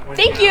up by pointing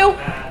Thank out you.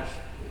 that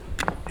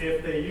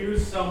if they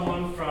use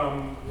someone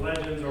from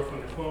Legends or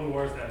from the Clone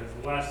Wars that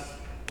is less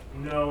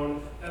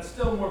known, that's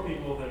still more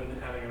people than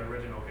having an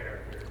original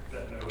character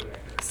that know who that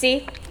character is.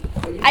 See,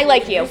 I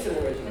like you.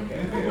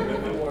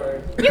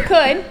 You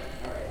could.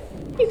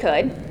 You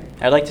could.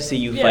 I'd like to see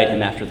you fight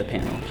him after the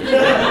panel.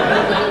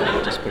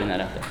 Just putting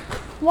that out there.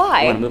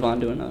 Why? Want to move on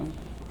to another one?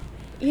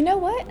 You know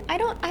what? I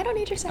don't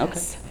need your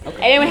sass.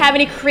 Okay. Anyone have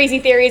any crazy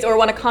theories or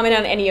want to comment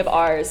on any of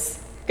ours?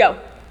 Go.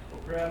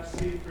 Perhaps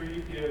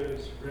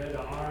C-3PO's red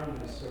arm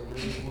is so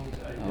really won't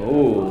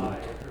Oh.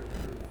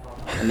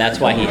 identify her. And that's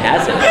why he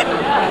has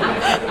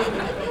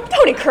it.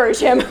 Don't encourage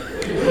him.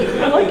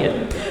 I like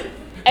it.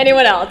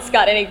 Anyone else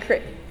got any?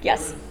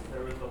 Yes.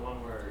 There was the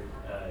one where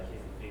he's a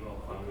female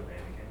clone of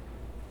Anakin.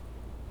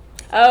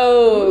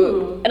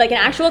 Oh, and like an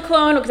actual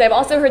clone? Because I've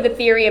also heard the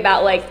theory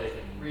about like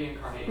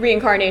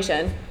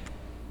reincarnation.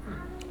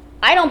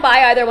 I don't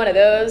buy either one of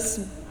those,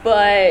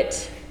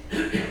 but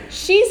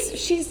she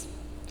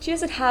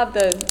doesn't have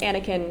the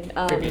Anakin.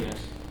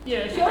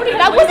 Yeah, she already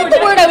That wasn't the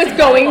word I was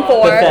going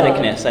for.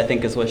 Patheticness, I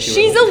think, is what she was.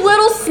 She's a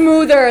little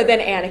smoother than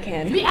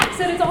Anakin. The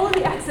accent, it's all in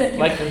the accent.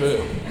 Like the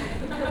move.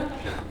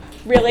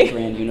 Really?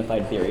 Grand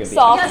unified theory of the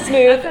Soft,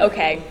 smooth.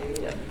 Okay.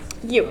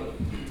 You.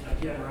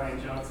 Again,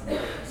 Ryan Johnson.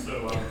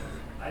 So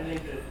I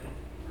think that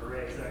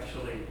Rey is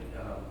actually,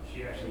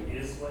 she actually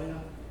is Leia,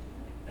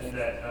 and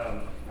that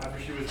after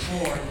she was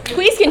born.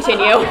 Please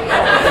continue.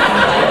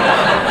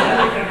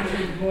 After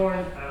she was born,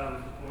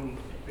 when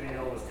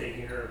Bale was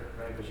taking her,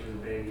 right, when she was a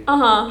baby.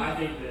 Uh-huh. I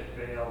think that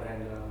Bale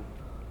and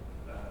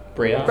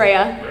Brea.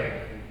 Brea.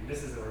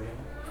 This is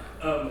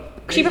Orion.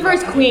 She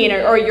prefers Queen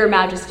or Your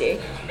Majesty.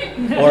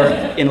 Or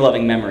in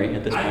loving memory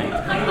at this point.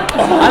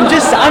 I'm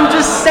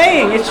just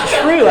saying, it's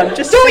true. I'm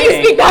just Don't saying.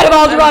 you speak bad of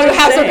Alderaan or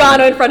House saying.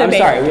 Organa in front of I'm me.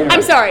 sorry.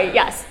 I'm sorry,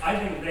 yes. I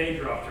think they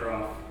dropped her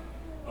off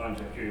on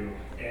Jakku,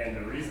 and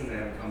the reason they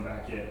haven't come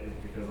back yet is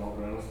because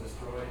Alderaan was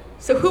destroyed.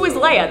 So who is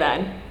Leia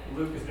then?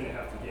 Luke is going to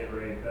have to get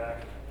Rey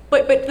back.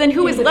 But then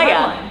who is the Leia?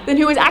 timeline. Then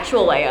who is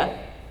actual Leia?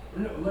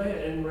 No,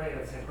 Leia and Rey are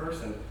the same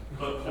person,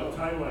 but the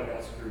timeline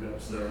got screwed up,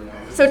 so now.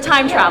 So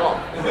time travel.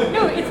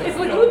 No, it's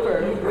like Looper.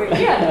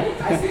 Yeah.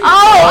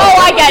 Oh,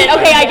 I get it.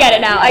 Okay, I get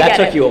it now. I That get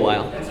took it. you a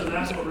while. And so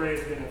that's what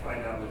Rey's going to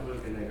find out with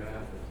Luke, and they're going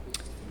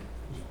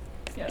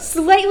to have to.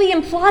 Slightly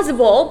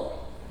implausible,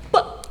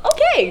 but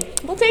okay,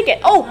 we'll take it.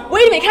 Oh,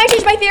 wait a minute. Can I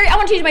change my theory? I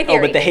want to change my Oh,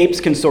 theory. but the Hapes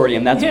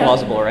Consortium, that's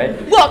plausible, right?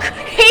 Look,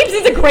 Hapes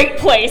is a great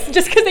place.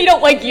 Just because they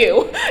don't like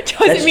you doesn't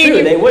That's mean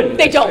true, they wouldn't.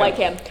 They That's don't true. like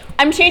him.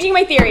 I'm changing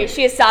my theory.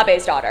 She is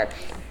Sabe's daughter.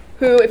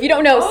 Who, if you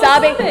don't know,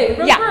 Sabe. Sabe,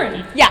 Rose yeah,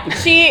 Byrne. yeah.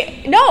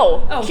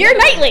 Keira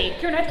Knightley.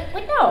 Keira Knightley.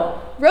 Wait,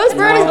 no. Rose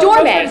Byrne is Rose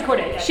Byrne is Dorme.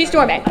 Corday, yeah. She's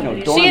Dorme.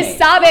 No, She is Dorme.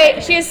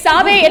 Sabe. She is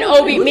Sabe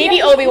and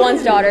maybe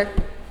Obi-Wan's daughter.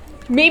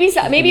 Maybe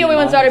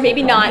Obi-Wan's daughter,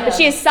 maybe not. But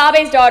she is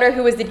Sabe's daughter,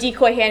 who was the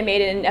decoy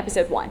handmaiden in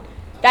episode 1.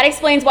 That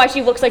explains why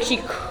she looks like she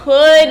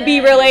could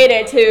be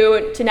related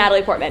to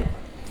Natalie Portman.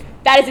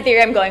 That is the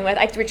theory I'm going with.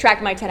 I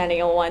retract my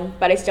 10-1,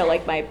 but I still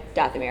like my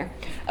Dathomir.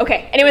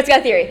 Okay, anyone's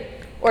got a theory?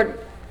 Or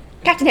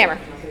Captain Hammer.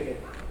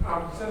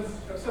 Since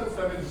episode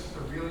 7 is just a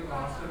really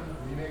awesome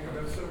remake of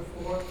episode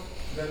 4,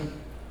 then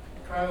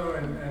Kylo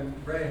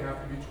and Rey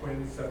have to be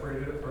twins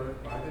separated at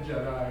birth by the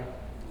Jedi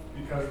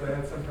because they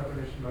had some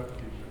premonition about the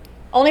future.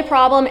 Only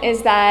problem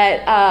is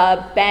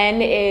that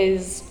Ben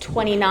is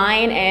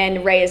 29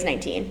 and Rey is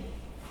 19.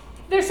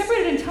 They're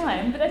separated in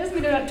time, but that doesn't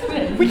mean they're not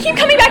twins. We keep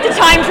coming back to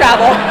time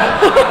travel.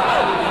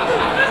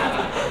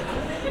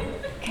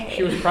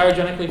 She was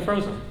cryogenically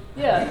frozen.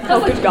 Yeah. Oh,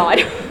 That's good God.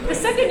 The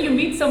second you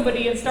meet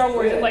somebody in Star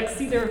Wars and like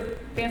see their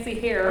fancy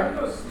hair. Aren't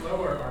those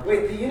slower?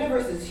 Wait, the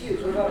universe is huge.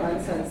 What about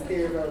Einstein's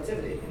theory of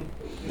relativity?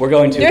 We're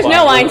going too There's far.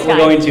 no We're Einstein.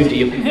 going too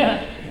deep.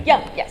 Yeah.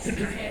 Yeah, yes.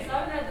 Okay, so I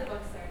haven't read the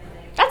books or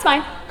anything. That's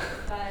fine.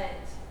 But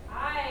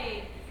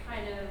I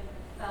kind of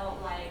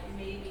felt like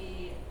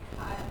maybe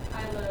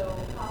Kylo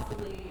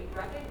possibly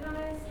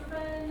recognized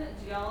Ren.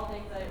 Do y'all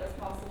think that it was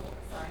possible?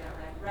 Sorry,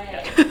 not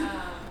Ren. Rey.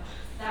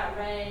 That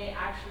Rey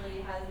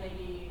actually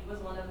was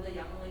one of the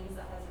younglings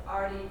that has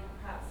already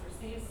perhaps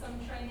received some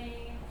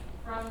training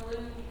from Luke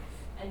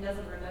and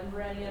doesn't remember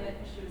any of it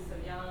because she was so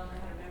young or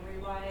had her memory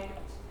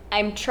wiped.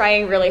 I'm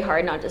trying really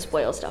hard not to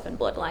spoil stuff in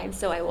Bloodline,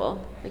 so I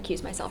will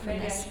recuse myself from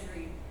Maybe I this. should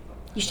read.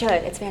 You should.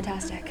 It's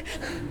fantastic.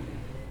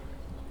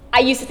 I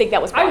used to think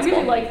that was I possible.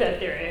 really like that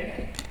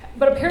theory.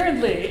 But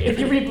apparently, if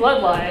you read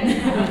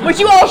Bloodline, Which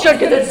you all should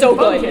because it's so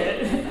debunk good.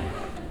 it.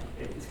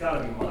 It's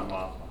gotta be Mon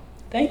Mothma.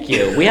 Thank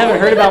you. We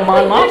haven't heard about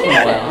Mon Mothma in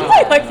a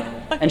while. Like,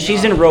 And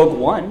she's in Rogue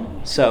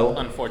One, so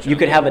Unfortunately. you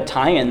could have a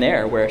tie-in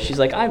there where she's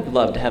like, I'd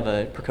love to have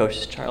a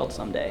precocious child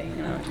someday.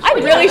 You know?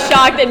 I'm really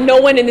shocked that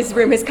no one in this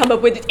room has come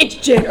up with it's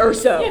Jyn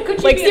Erso. Yeah, could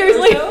you like be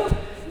seriously. Erso?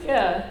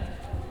 Yeah.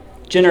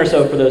 Jyn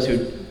Erso, for those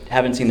who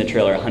haven't seen the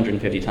trailer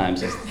 150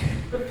 times, is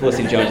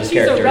Felicity Jones's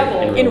She's a character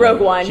rebel. In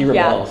Rogue One, She yeah.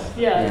 rebels.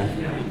 Yeah.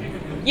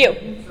 You.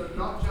 So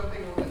not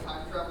jumping on the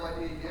time travel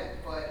idea yet,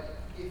 but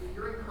if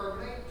you're in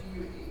carbonite, do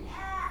you age?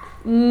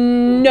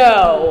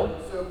 No.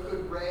 So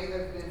could Rey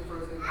have been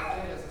frozen in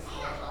carbonite as a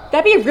small child?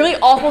 That'd be a really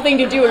awful thing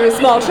to do with a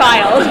small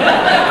child.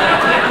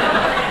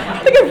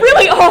 Like a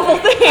really awful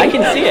thing. I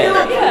can see it.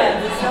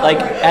 Like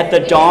at the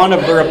dawn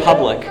of the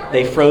Republic,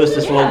 they froze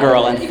this little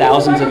girl, and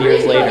thousands of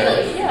years later.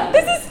 Yeah.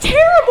 This is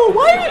terrible.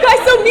 Why are you guys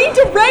so mean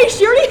to Rey?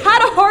 She already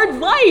had a hard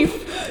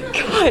life.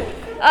 God.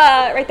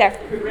 Right there.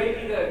 Could Rey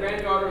be the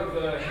granddaughter of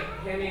the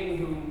handmaiden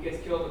who gets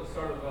killed at the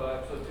start of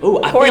episode 2?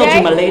 Ooh, I Corday? failed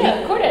you, my lady.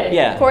 Yeah, Corday.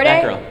 Yeah, Corday?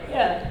 that girl.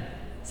 Yeah.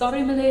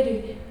 Sorry,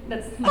 milady.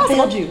 That's I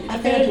failed you. I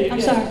failed you. I'm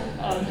yeah. sorry.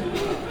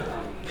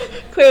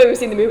 Clearly we've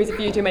seen the movies a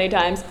few too many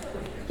times.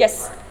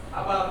 Yes.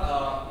 How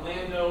about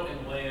Lando and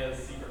Leia's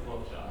secret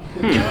love shot?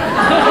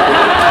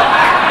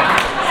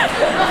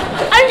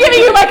 I'm giving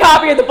you my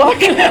copy of the book.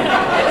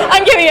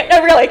 I'm giving it.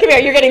 No, really. Come here.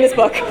 You're getting this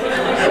book.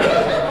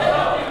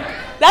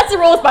 That's the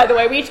rules, by the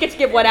way. We each get to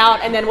give one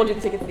out, and then we'll do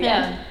the tickets at the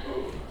end. Yeah.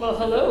 Well,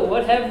 hello.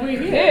 What have we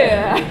here?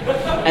 Yeah.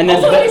 And then,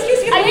 Also, nice to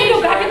see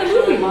Lando back in the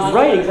movies.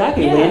 right,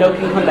 exactly. Yeah. Lando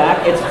can come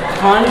back. It's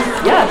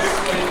yes.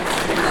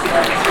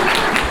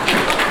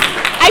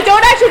 I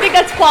don't actually think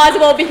that's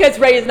plausible because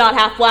Rey is not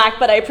half black,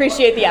 but I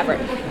appreciate the effort.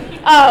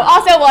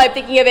 Also, while I'm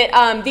thinking of it,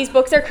 these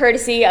books are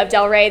courtesy of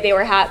Del Rey. They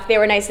were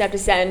nice enough to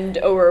send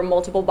over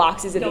multiple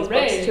boxes of Del these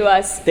Rey. books to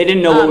us. They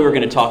didn't know what we were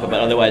going to talk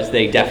about. Otherwise,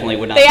 they definitely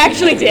would not. They have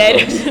actually seen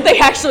did. these books. They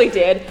actually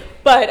did.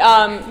 But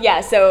yeah,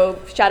 so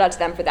shout out to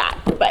them for that.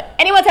 But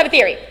anyone have a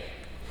theory?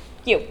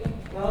 You.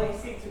 Well, you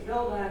see, to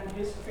build on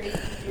his crazy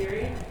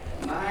theory,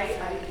 my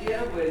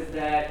idea was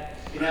that,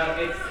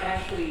 it's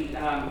actually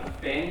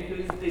Ben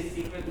who's the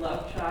secret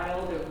love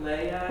child of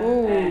Leia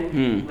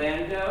and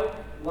Lando,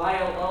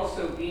 while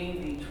also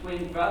being the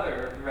twin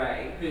brother of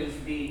Rey, who's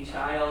the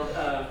child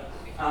of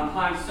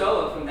Han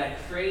Solo from that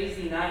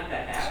crazy night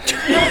that happened.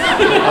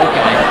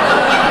 Okay.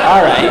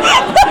 All right.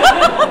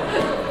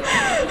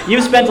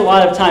 You've spent a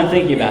lot of time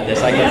thinking about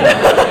this, I can tell. I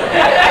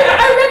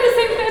read the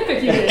same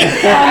fanfic you did.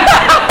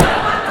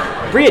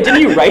 Bria,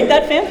 didn't you write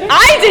that fanfic?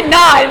 I did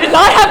not. I did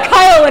not have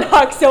Kylo and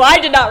Hux, so I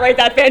did not write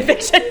that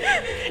fanfiction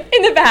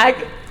in the back.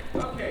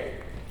 Okay,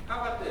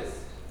 how about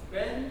this?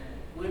 Ben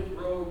went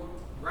rogue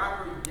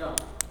rapper young.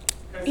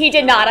 He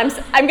did not.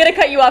 I'm gonna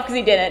cut you off because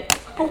he didn't.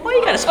 Oh, why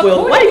you gotta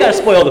spoil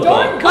the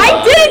book?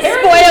 I didn't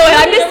spoil it.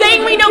 I'm just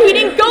saying we know he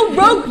didn't go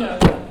rogue.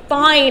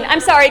 Fine. I'm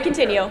sorry.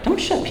 Continue. Don't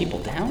shut people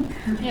down.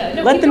 Yeah,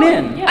 no, Let keep them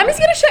going. in. Yeah. I'm just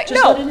gonna shut.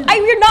 Just No, let it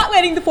in. we're not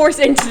letting the Force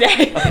in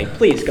today. Okay,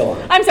 please go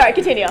on. I'm sorry.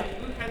 Continue. Luke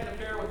had an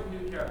affair with a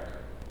new character.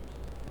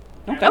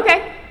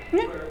 Okay. Put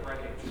it right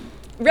here.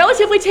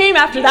 Relatively tame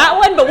after that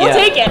one, but we'll Yeah.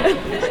 take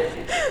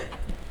it.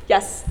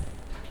 Yes.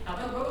 How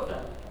about Boba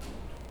Fett?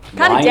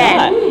 Kind Why of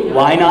dead. not?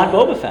 Why not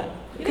Boba Fett?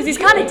 Because he's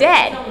kind of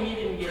dead. No, he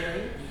didn't get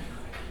any.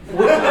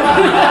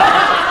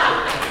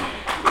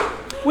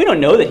 We don't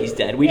know that he's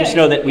dead. We just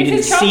know that we It's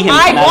didn't his see him.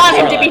 I come out want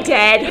of him to Sarlacc. be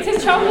dead. It's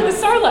his child with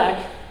the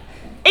Sarlacc.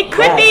 It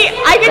could be.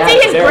 I could see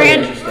his Very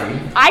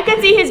interesting. I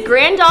could see his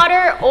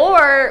granddaughter,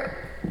 or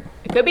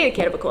it could be the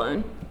kid of a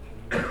clone.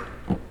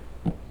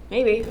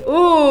 Maybe.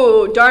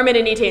 Ooh, Darman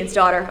and Etane's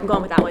daughter. I'm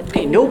going with that one.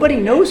 Hey, nobody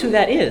knows who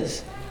that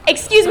is.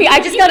 Excuse me, I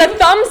just got a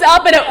thumbs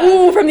up and a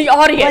ooh from the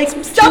audience.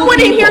 Like Someone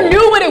two in here people.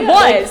 knew what it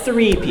Like was. 3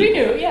 We people.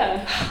 knew,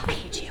 yeah. I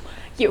hate you.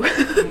 You.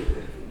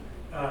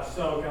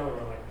 So, Keller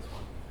will like this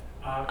one.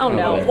 Oh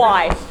no, Okay.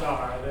 why?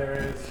 Star, there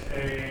is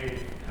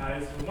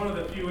it's one of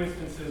the few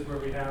instances where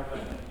we have an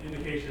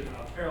indication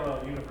of parallel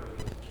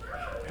universes.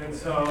 And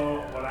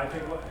so what I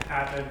think what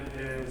happened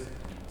is,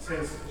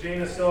 since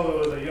Jaina Silva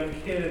was a young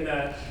kid in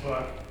that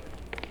book,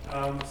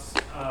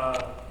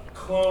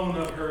 clone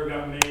of her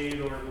got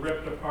made or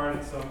ripped apart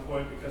at some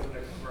point because of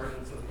the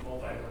convergence of the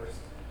multiverse.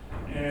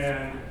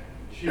 And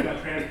she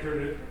got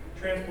transported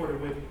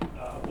with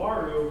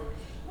Waru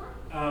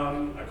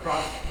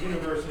across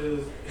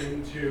universes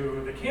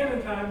into the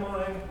canon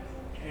timeline,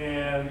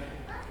 and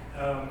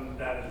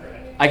that is right.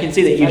 I can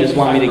see that you just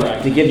want me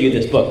to give you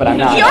this book, but I'm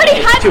not. You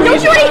already have.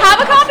 Don't you already have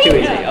a copy? Too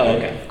easy. Oh,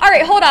 okay. All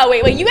right, hold on,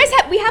 wait. You guys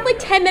we have like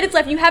 10 minutes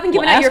left. You haven't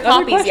given out your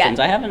copies yet.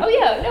 I haven't. Oh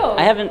yeah, no.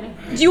 I haven't.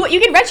 You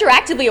can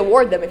retroactively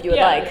award them if you would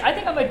like. I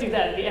think I might do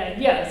that at the end.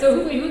 Yeah. So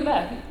who in the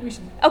back? We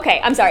should. Okay,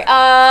 I'm sorry.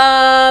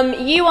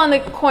 You on the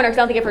corner, because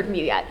I don't think I've heard from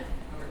you yet.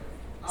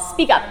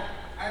 Speak up.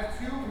 I have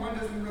two. One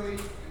doesn't really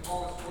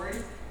involve a story.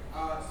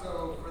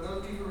 So for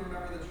those of you who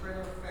remember the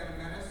trailer for Phantom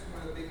Menace,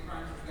 one of the big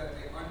crimes is that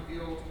they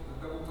unveiled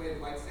the double-bladed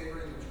lightsaber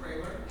in the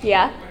trailer.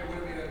 Yeah. When it would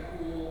have been a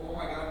cool, oh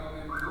my god, I'm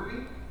in the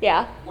movie.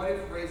 Yeah. What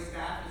if Rey's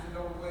staff is a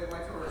double-bladed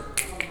lightsaber, or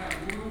some kind of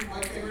new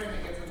lightsaber, and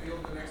it gets unveiled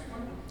in the next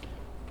one?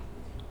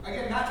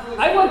 Again, not really.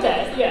 I want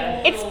that.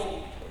 Yeah. It's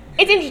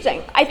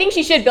interesting. I think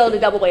she should build a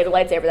double-bladed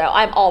lightsaber, though.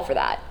 I'm all for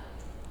that.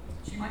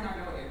 She might not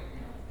know it,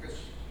 because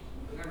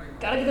the memory.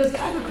 Gotta get those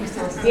kyber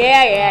crystals.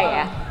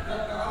 Yeah. The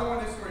other one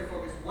is story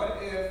focused. What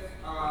if,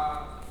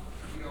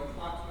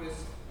 plot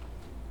twist,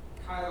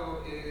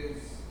 Kylo is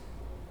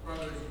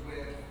brothers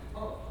with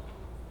Poe?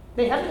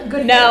 They have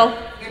good No.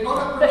 hair. They both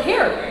have The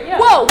hair. Yeah.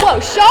 Whoa,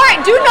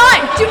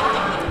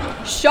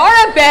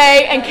 Shara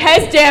Bey and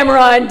Kez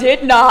Dameron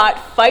did not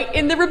fight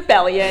in the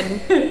rebellion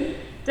To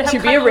have to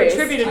be Kylo erased.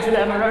 attributed to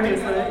them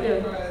erroneously. Yeah.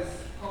 Because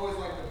Poe is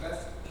like the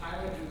best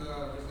pilot in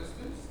the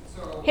Resistance.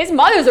 So His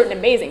mother's an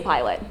amazing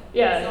pilot.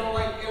 Yeah. So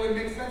it would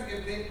make sense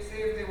if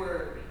they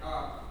were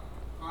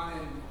Han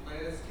and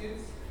Leia's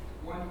kids.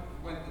 One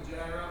went the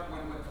Jedi route,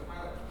 one went the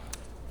pilot route.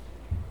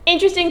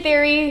 Interesting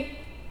theory,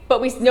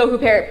 but we know who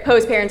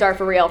Poe's parents are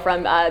for real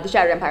from the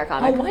Shattered Empire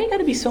comic. Oh, why you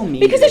gotta be so mean?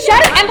 Because the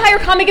Shattered Empire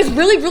comic is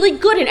really, really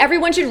good, and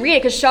everyone should read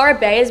it because Shara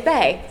Bey is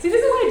Bey. See,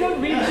 this is why I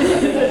don't read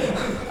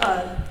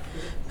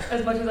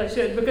as much as I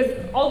should, because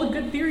all the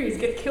good theories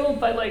get killed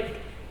by Poe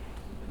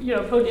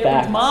Dameron's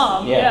Facts.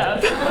 mom. Yeah.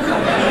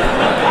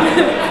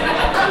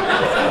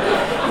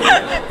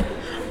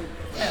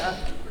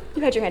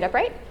 You had your hand up,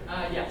 right?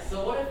 Yes.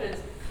 So what if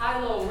it's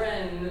Kylo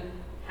Ren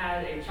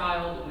had a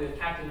child with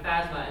Captain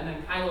Phasma, and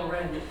then Kylo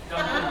Ren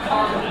dumped in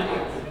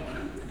carbonite,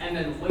 and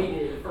then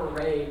waited for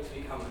Rey to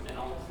become an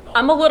almost adult?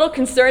 I'm a little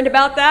concerned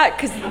about that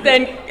because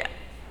then,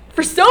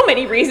 for so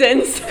many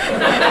reasons,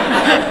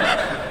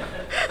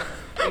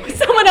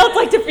 someone else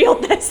like to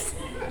field this.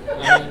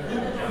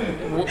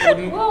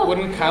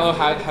 Wouldn't Kylo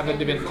have it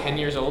been 10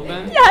 years old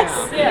then? Yes.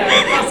 Yeah.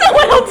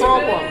 Someone else.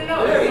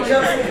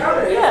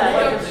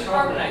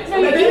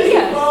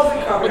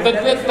 But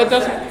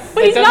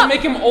that doesn't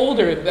make him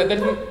older. That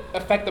doesn't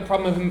affect the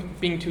problem of him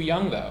being too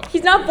young, though.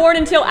 He's not born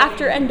until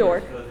after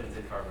Endor.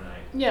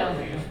 Yeah.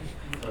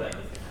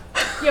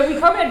 Yeah, we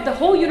carbonate the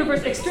whole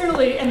universe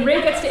externally, and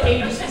Rey gets to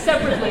age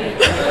separately.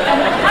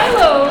 And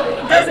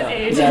Kylo doesn't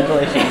age.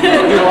 Exactly.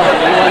 You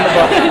won the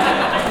book.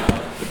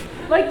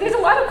 Like, there's a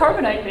lot of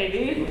carbonite,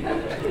 maybe.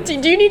 Do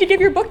you need to give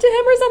your book to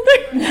him or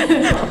something?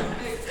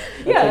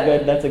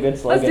 That's a good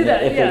slogan. Let's do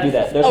that, if yeah. they do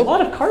that. There's a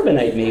lot of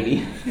carbonite,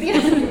 maybe.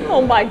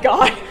 Oh my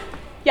god.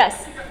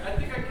 Yes. I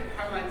think I could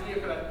have an idea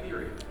for that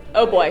theory.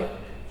 Oh boy.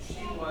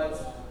 She was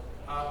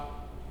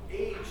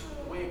aged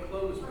the way a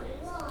clone is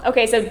raised.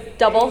 Okay, so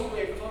double. Aged the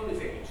way a clone is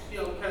aged.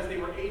 Because they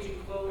were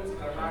aging clones in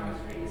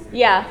Arrakis.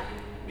 Yeah.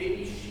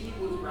 Maybe she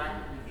was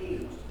rapidly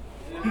aged,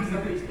 and then for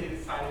some reason they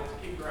decided to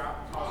kick her out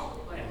and toss her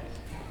the planet.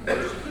 So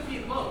she could be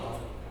a clone,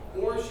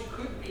 or she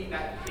could be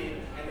that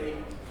kid and they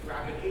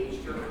rapid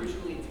aged her,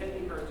 originally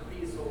intending her to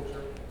be a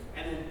soldier,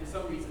 and then for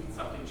some reason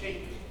something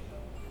changed.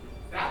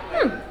 That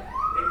way, it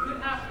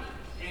could happen,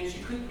 and she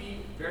could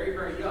be very,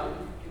 very young,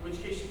 in which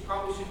case she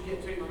probably shouldn't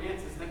get to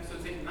romances in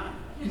episodes 8 and 9.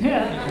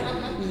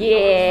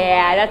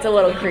 Yeah, that's a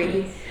little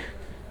creepy.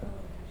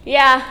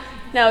 Yeah,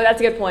 no, that's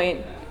a good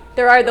point.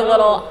 There are the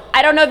little.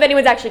 I don't know if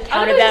anyone's actually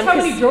counted them. How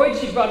many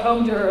droids she brought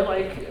home to her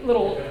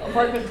little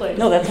apartment place?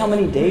 No, that's how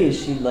many days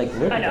she lived.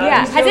 I know.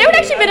 Yeah, has anyone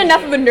actually been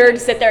enough of a nerd to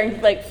sit there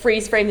and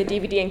freeze frame the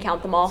DVD and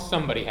count them all?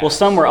 Somebody has. Well,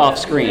 some were off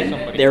screen.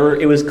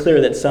 It was clear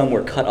that some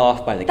were cut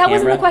off by the That camera.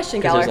 wasn't the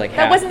question, 'cause there's Galler. like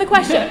That half. wasn't the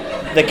question.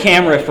 The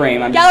camera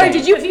frame. I'm just Galler,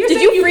 saying.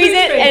 did you freeze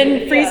it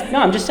and freeze? No,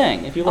 I'm just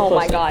saying. If you look Oh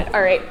my closely. god!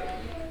 All right.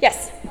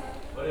 Yes.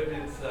 What if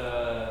it's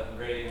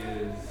Rey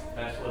is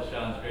Bachelor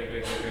Sean's great.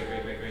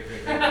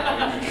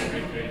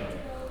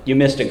 You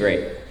missed a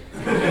great.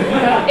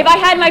 If I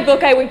had my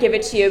book, I would give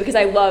it to you because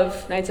I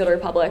love Knights of the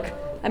Republic.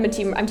 I'm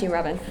Team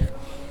Revan.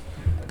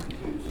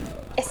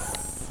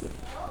 Yes.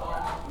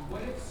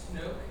 What if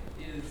Snoke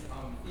is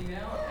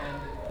female and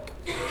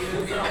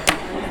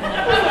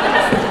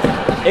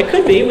It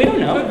could be. We don't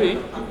know. Could be.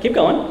 Keep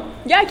going.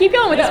 Yeah, keep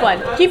going with this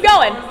one. Keep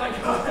going.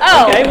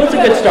 Oh. Okay, well, it's a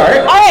good start.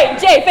 All right,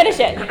 Jay, finish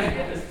it.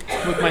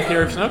 With my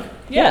theory of Snoke?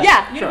 Yes.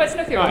 Yeah. You know about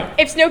Snoke theory. All right.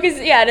 If Snoke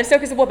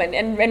is a woman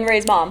and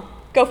Rey's mom,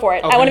 go for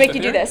it. I want to make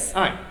you do this.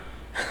 All right.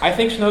 I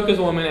think Snoke is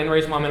a woman, and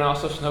Rey's mom, and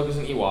also Snoke is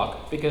an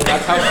Ewok, because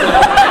that's how Snoke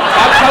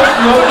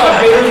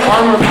got Vader's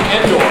armor from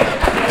Endor.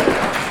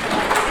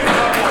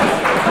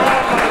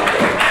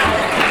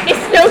 Is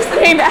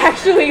Snoke's name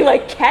actually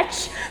like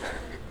Ketch?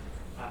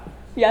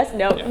 Yes?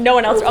 No? Yeah. No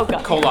one else? Oh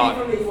god. Kolot.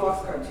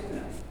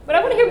 But I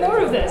want to hear more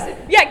of this.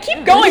 Yeah,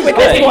 keep going with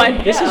this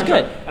one. This is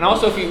good. And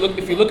also, if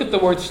you look at the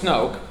word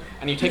Snoke,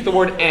 and you take the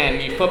word N,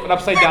 you flip it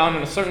upside down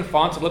in a certain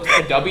font, it looks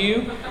like a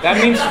W,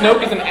 that means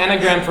Snoke is an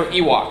anagram for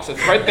Ewoks.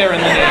 It's right there in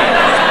the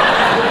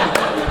name.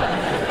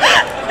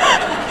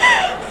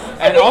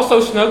 And also,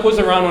 Snoke was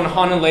around when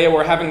Han and Leia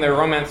were having their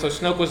romance, so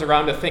Snoke was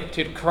around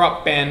to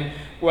corrupt Ben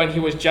when he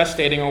was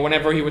gestating or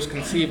whenever he was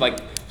conceived. Like,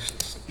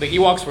 the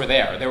Ewoks were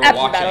there. They were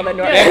watching.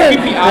 They had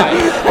creepy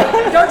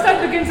eyes. Dark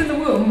side begins in the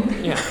womb.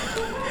 Yeah.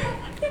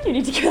 I think you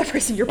need to give that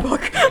person your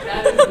book.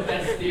 That is the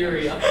best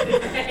theory of the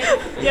day.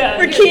 Yeah.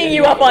 We're keying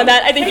you up on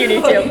that. I think you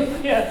need to.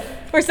 Yeah.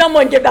 Or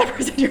someone give that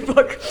person your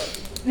book.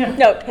 Yeah.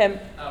 No, him.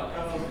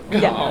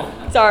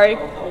 Yeah. Sorry.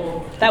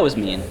 That was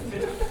mean.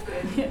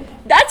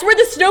 That's where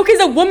the Snoke is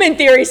a woman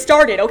theory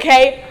started,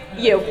 okay?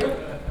 You. Not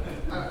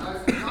a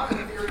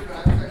theory,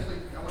 but I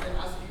want to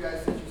ask you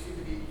guys, since you seem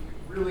to be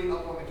really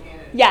up on the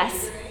canon. Yes.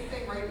 Is there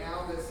anything right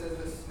now that says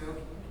that Snoke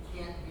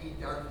can't be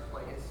Darth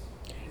Plagueis?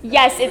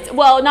 Yes, it's,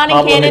 well, not in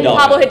Pablo canon. Hidalgo.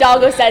 Pablo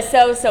Hidalgo says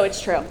so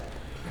it's true.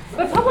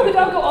 But Pablo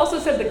Hidalgo also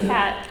said the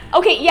cat.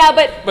 Okay, yeah,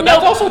 but But no.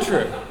 that's also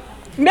true.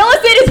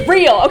 Millicent is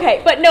real.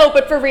 Okay,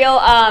 but for real,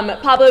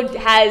 Pablo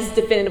has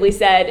definitively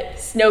said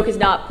Snoke is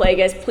not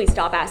Plagueis. Please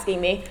stop asking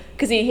me,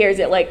 because he hears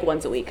it like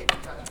once a week.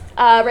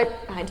 Right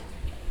behind.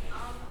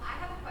 I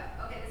have a question.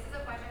 Okay, this is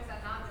a question because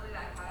I'm not really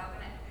that caught up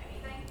in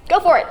anything. Go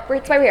for it.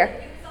 It's why we're here.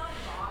 You saw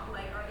Vaughn,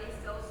 like, are they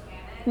still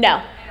canon? No.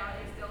 And are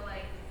they still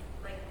like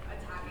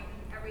attacking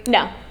everything?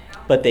 No.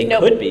 But they Nope.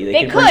 could be.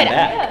 They could could. bring it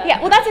back.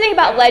 Yeah. Well, that's the thing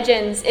about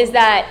Legends is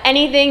that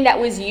anything that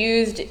was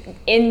used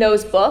in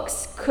those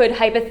books could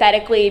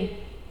hypothetically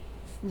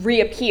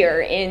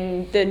reappear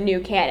in the new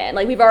canon.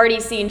 Like we've already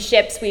seen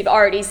ships, we've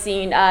already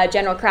seen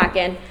General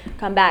Kraken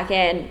come back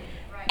in.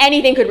 Right.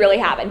 Anything could really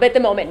happen, but at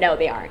the moment, no,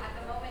 they aren't.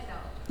 At the moment, no.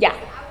 Yeah.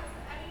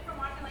 From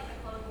watching like the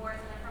Clone Wars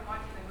and then from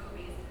watching the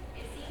movies,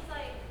 it seems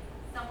like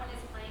someone is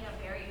playing a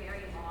very,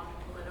 very long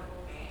political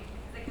game.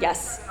 They kind of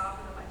Yes. started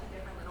off with a bunch of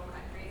different little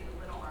countries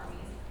with little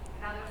armies. And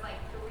now there's like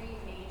three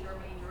major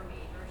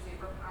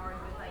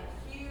superpowers with like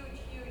huge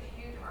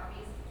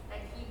armies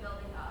that keep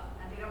building up,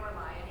 and they don't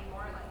rely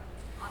anymore like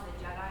on the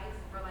Jedi's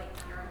for like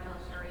pure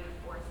military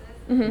forces.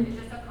 Mhm.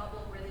 It's just a couple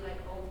of really like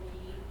OP,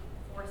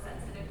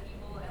 force-sensitive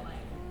people and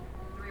like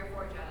 3 or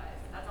 4 Jedi's.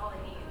 That's all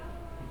they need.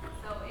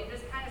 So it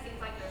just kind of seems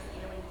like they're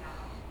scaling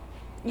down.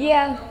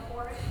 Yeah. The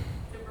force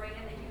to bring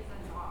in the youth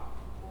and talk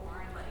who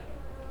aren't like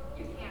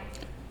you can't.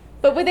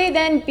 But would they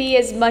then be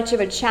as much of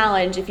a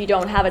challenge if you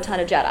don't have a ton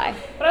of Jedi?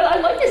 But I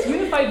like this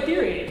unified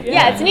theory.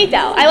 Yeah, it's neat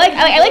though. I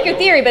like your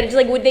theory, but it's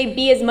like, would they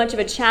be as much of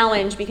a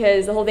challenge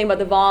because the whole thing about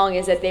the Vong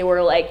is that they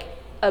were like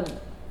a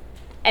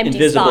empty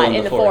Invisible spot in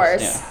in the the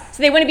Force, Force. yeah.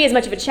 So they wouldn't be as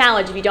much of a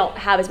challenge if you don't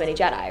have as many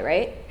Jedi,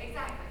 right?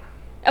 Exactly.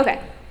 Okay.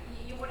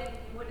 You wouldn't if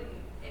you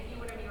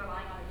wouldn't be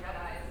relying on the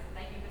Jedi's,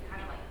 then you could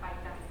kind of like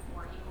fight them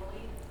more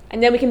equally.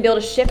 And then we can build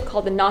a ship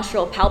called the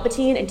Nostril of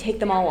Palpatine and take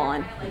them all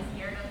on. Kind of like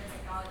scared of the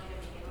technology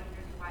to begin with,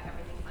 which is why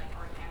everything's like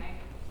organic.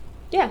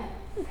 Yeah.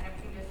 And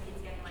everything just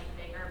keeps getting like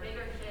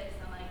bigger ships,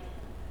 and like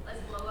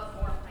let's blow up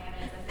more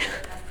planets and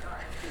build Death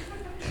Stars.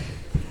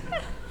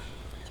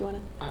 Do you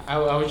wanna? I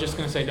was just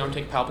going to say, don't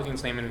take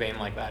Palpatine's name in vain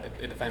like that.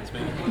 It offends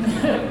me.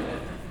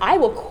 I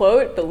will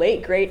quote the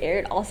late great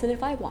Aaron Olson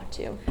if I want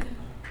to.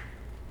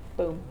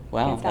 Boom.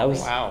 Wow, Can't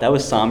stop me. that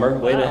was somber.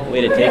 Way to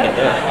take it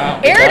there.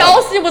 Wow. Aaron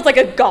Olson was like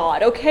a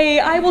god. Okay,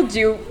 I will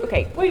do.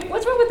 Okay. Wait,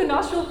 what's wrong with the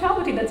Nostril of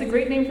Palpatine? That's a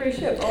great name for a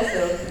ship,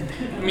 also.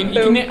 I mean,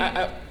 you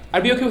can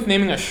I'd be okay with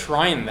naming a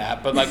shrine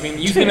that, but like, I mean,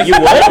 using a... You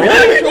would?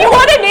 Really? You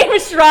want to name a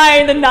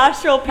shrine the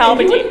Nostril of You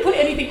Palpatine? wouldn't put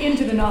anything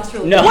into the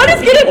nostril. No. What is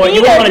gonna Well, be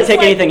you there? wouldn't want to Just take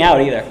like- anything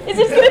out either. Is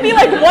it gonna be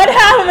like one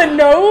half of a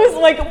nose?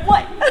 Like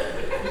what?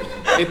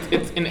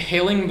 It's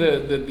inhaling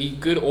the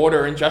good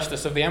order and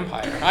justice of the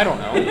Empire. I don't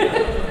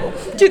know.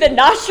 To the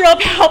Nostril of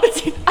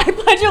Palpatine, I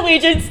pledge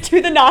allegiance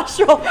to the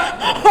nostril of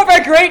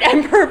our great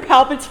Emperor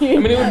Palpatine. I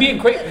mean, it would be a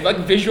great like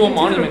visual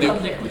monument.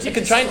 You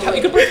could try and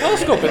you could put a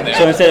telescope in there.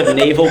 So instead of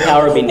naval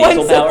power, it'd be nasal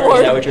Once power? aboard.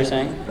 Is that what you're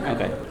saying?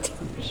 Okay.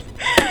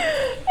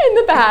 In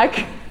the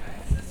back.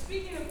 So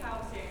speaking of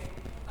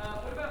Palpatine,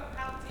 what about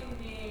Palpatine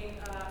being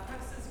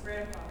Hex's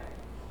grandfather?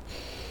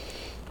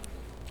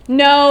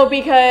 No,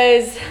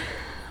 because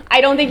I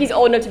don't think he's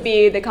old enough to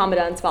be the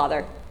Commandant's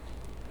father.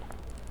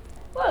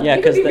 Well, Yeah,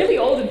 he could 'cause be the- really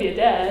old and be a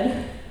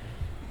dad.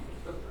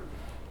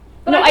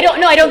 But No, I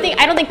don't think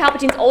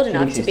Palpatine's old I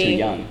enough think to he's be. too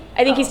young.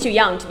 I think he's too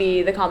young to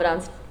be the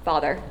Commandant's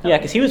father. Yeah,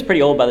 because he was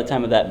pretty old by the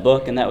time of that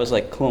book, and that was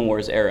like Clone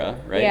Wars era,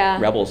 right? Yeah.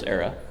 Rebels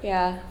era.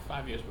 Yeah.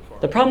 5 years before.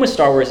 The problem with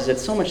Star Wars is that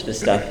so much of this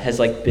stuff has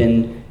like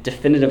been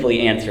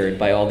definitively answered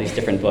by all these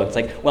different books.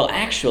 Like, well,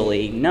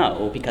 actually,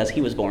 no, because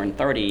he was born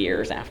 30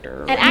 years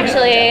after. And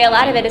actually, a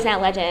lot of it is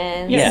not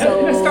legend. Yeah.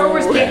 So the Star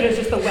Wars canon is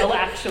just the well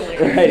actually.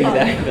 Right,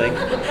 exactly.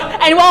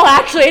 And while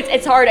actually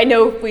it's hard, I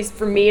know at least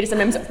for me to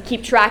sometimes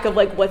keep track of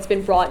like what's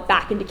been brought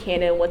back into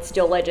canon and what's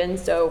still legend.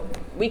 So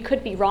we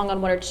could be wrong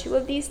on one or two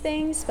of these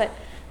things. But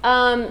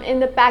in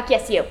the back,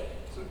 yes, you.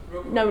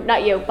 No,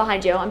 not you.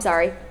 Behind you. I'm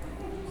sorry.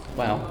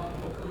 Wow.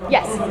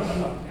 Yes. If Hux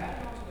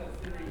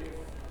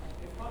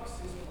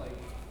isn't like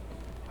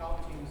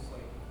Palpatine's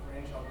like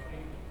grandchild, could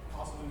he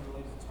possibly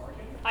relate to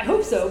Tarkin? I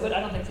hope so, but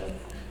I don't think so.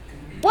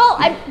 Well,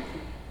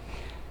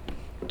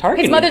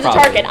 Tarkin. His mother's a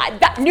probably.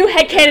 Tarkin. New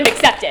headcanon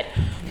accepted.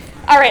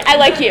 All right, I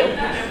like you.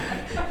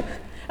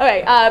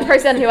 Okay,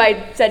 person who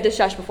I said to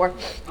shush before. I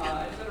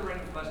just had a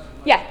random question.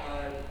 Yeah.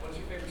 What's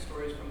your favorite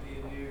stories from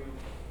the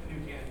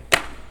new canon?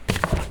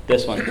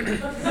 This one.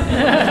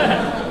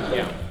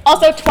 Yeah.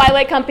 Also,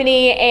 Twilight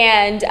Company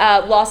and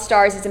Lost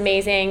Stars is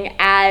amazing,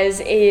 as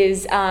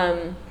is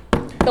the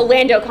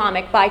Lando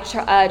comic by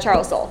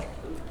Charles Soule.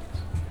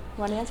 You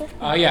want to answer?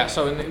 Yeah,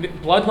 so in the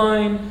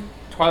Bloodline,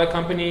 Twilight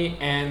Company,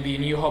 and the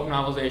New Hope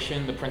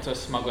novelization, The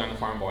Princess Smuggler and the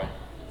Farm Boy.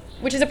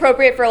 Which is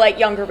appropriate for like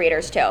younger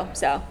readers too.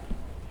 So,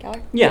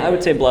 Keller? Yeah, I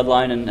would say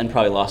Bloodline and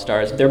probably Lost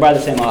Stars. They're by the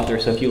same author,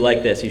 so if you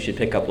like this, you should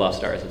pick up Lost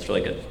Stars. It's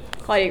really good.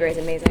 Claudia Gray is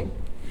amazing.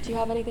 Do you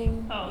have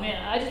anything? Oh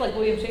man, I just like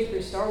William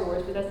Shakespeare's Star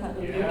Wars, but that's not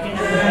the new canon.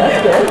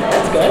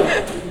 That's good.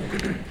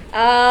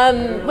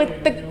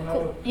 With the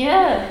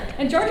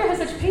and Jar Jar has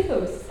such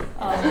pathos.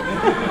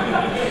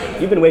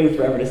 You've been waiting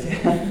forever to see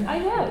that. I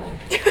have.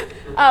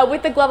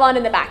 With the glove on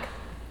in the back.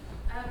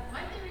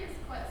 My theory is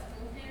quite a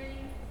small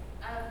theory.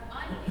 I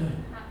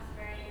think perhaps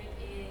Rey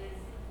is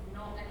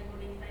not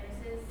anybody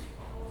famous'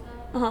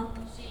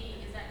 daughter.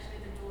 She is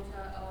actually the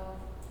daughter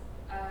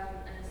of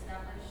an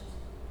established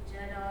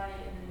Jedi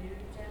in the New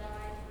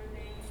Jedi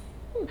grouping,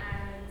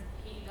 and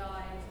he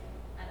died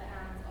at the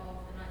hands of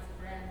the Knights of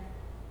Ren.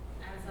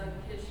 And so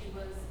because she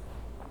was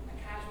a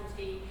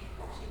casualty,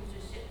 she was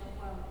just shipped off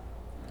well.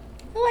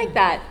 I like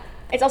that.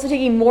 It's also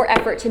taking more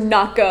effort to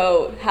not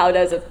go, how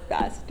does a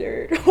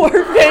bastard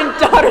orphan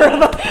daughter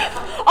of a...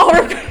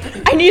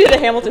 I needed a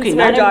Hamilton Okay,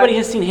 swear not jar. everybody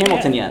has seen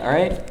Hamilton yet, all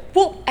right?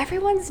 Well,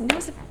 everyone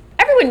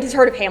has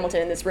heard of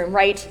Hamilton in this room,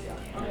 right?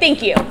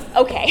 Thank you.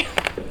 Okay.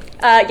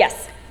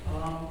 Yes.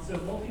 So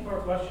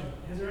multi-part question.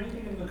 Is there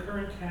anything in the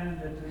current canon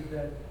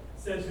that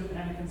says who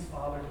Anakin's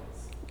father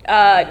is?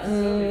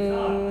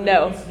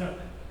 No.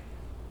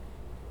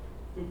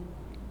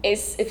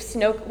 If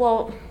Snoke,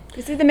 well,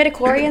 is it the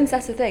midichlorians?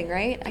 That's the thing,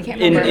 right? I can't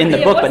remember. In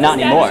the book, but not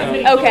anymore.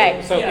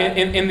 Okay. So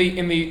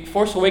in the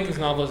Force Awakens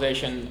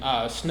novelization,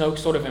 Snoke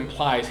sort of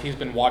implies he's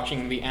been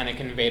watching the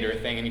Anakin Vader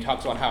thing, and he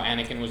talks about how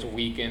Anakin was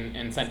weak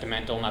and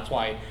sentimental, and that's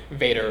why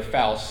Vader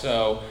fell.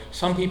 So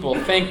some people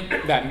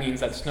think that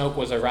means that Snoke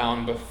was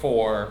around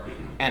before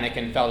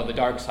Anakin fell to the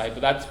dark side,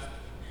 but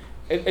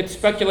it's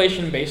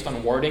speculation based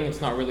on wording.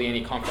 It's not really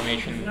any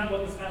confirmation. Isn't that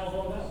what this panel's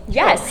all about?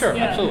 Yes. Sure,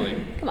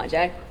 absolutely. Come on,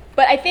 Jay.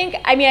 But I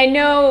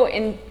know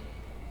in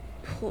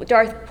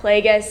Darth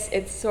Plagueis,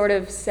 it sort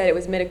of said it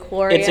was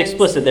midichlorians. It's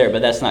explicit there,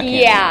 but that's not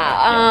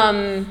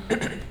canon.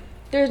 Yeah.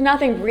 There's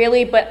nothing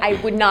really, but I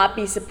would not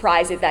be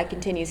surprised if that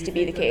continues to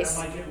be the case.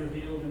 That might get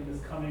revealed in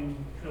this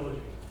coming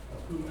trilogy.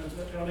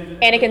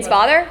 Anakin's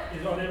father?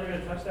 Are they ever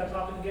going to touch that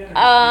topic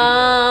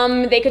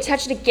again? They could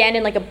touch it again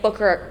in like a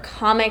book or a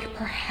comic,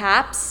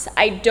 perhaps.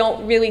 I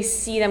don't really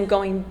see them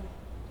going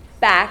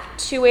back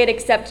to it,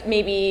 except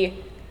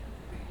maybe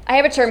I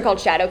have a term called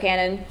shadow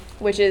canon,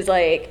 which is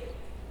like,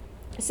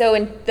 so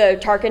in the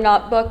Tarkin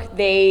book,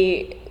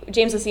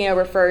 James Luceno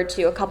referred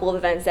to a couple of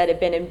events that had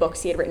been in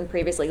books he had written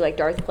previously, like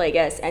Darth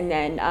Plagueis and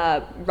then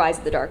Rise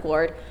of the Dark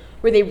Lord,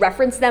 where they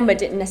referenced them but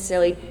didn't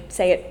necessarily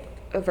say it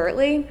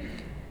overtly.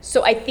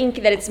 So I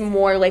think that it's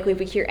more likely if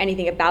we hear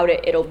anything about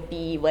it, it'll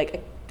be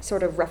like a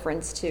sort of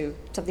reference to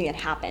something that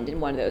happened in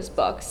one of those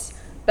books.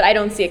 But I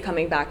don't see it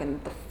coming back in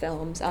the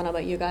films. I don't know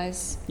about you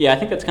guys. Yeah, I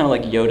think that's kind of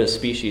like Yoda's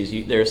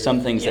species. There are some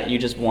things that you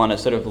just want to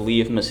sort of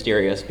leave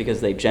mysterious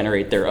because they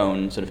generate their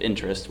own sort of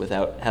interest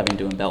without having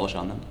to embellish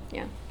on them.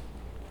 Yeah.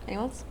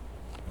 Anyone else?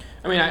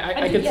 I mean,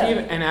 I could see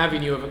an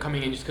avenue of it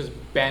coming in just because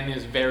Ben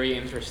is very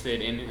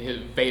interested in his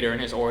Vader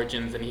and his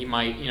origins, and he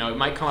might, it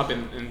might come up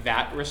in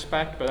that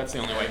respect, but that's the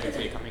only way I can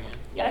see it coming in.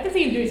 Yeah, I can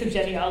see him doing some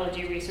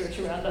genealogy research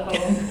around the home.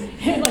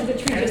 And like the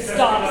tree just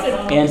stops.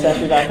 And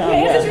Ancestry.com,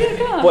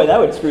 Ancestry.com. Boy, that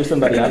would screw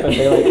somebody up if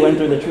they like went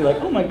through the tree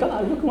like, oh my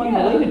god, look who I'm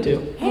related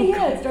to. Hey,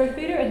 yeah, it's Darth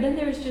Vader, and then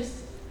there's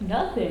just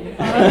nothing.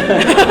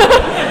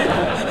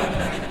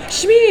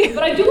 Shmee!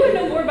 But I do want to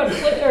know more about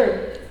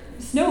Snoke,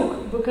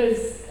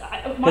 because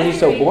he's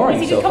so boring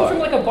he so just comes far. from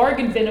like a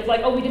bargain bin of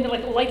like, oh, we didn't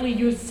like likely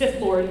use Sith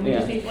Lord, and we Yeah.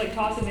 just need to like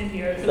toss him in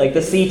here. So Like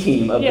the C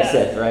team of the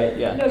Sith, right?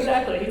 Yeah. No,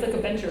 exactly. He's like a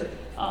venture.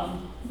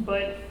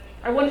 But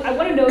I want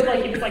to know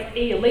like if it's like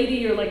A, a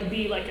lady, or like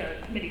B, like a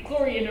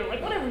midichlorian, or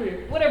like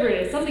whatever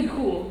it is, something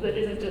cool that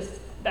isn't just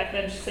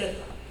backbench Sith.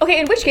 Okay,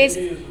 in which case...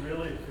 He is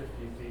really 50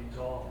 feet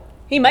tall.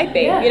 He might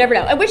be. Yeah. You never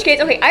know. In which case,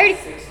 okay, I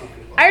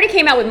I already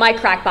came out with my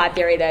crackpot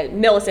theory that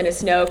Millicent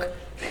is Snoke.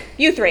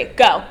 You three,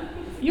 go.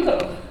 You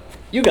go.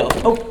 You go.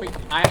 Oh, wait,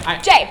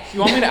 Jay. You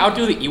want me to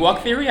outdo the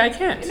Ewok theory? I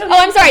can't. Oh,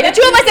 I'm sorry. The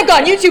two of us have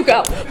gone. You two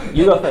go.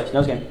 You go first.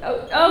 Nose game.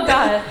 Oh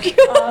God.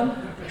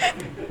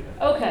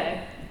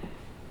 Okay.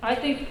 I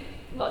think.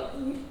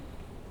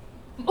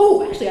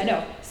 Oh, actually, I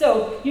know.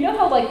 So you know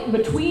how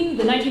between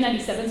the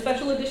 1997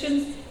 special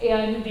editions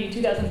and the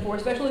 2004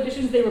 special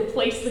editions, they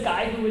replaced the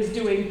guy who was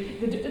doing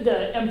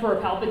the Emperor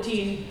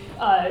Palpatine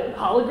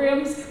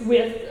holograms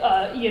with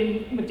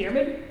Ian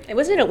McDiarmid. It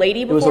wasn't a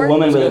lady before. It was a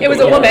woman with. It was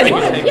a woman.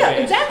 Yeah,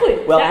 exactly.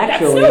 Well,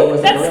 actually, it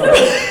was a gorilla.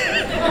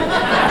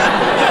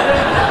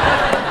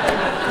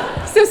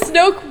 So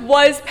Snoke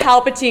was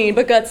Palpatine,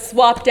 but got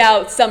swapped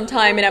out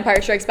sometime in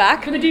Empire Strikes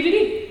Back? For the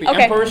DVD. The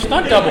Emperor's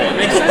stunt double. It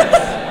makes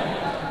sense.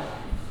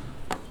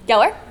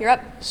 Geller, you're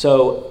up.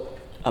 So,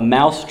 a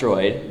mouse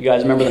droid, you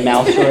guys remember the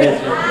mouse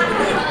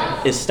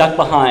droid? Is stuck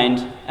behind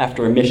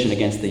after a mission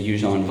against the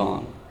Yuuzhan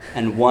Vong.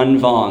 And one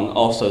Vong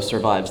also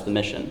survives the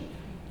mission.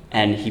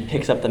 And he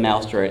picks up the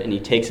mouse droid and he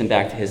takes him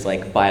back to his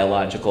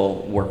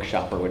biological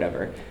workshop or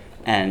whatever.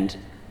 And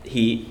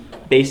he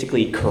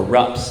basically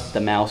corrupts the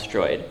mouse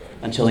droid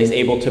until he's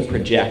able to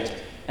project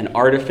an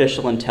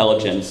artificial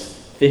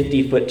intelligence,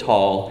 50-foot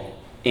tall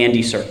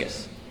Andy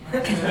Serkis.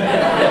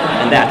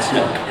 And that's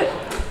Snoke.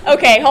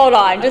 Okay, hold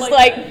on. I just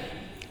want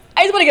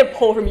to get a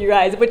poll from you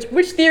guys.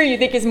 Which theory you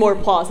think is more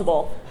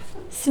plausible?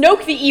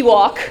 Snoke the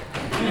Ewok.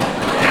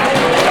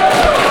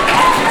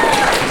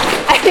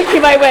 I think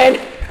he might win.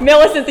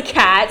 Millicent the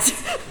cat.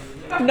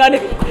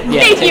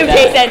 Thank you,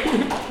 Jason.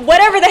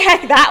 Whatever the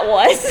heck that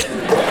was.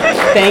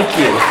 Thank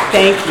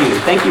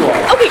you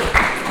all. Okay.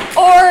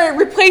 Or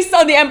replaced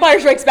on the Empire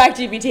Strikes Back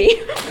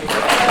GPT.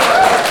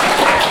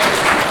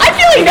 I'm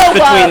feeling no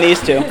love. Between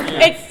these two.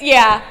 It's,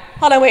 yeah.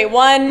 Hold on, wait.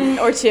 1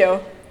 or 2?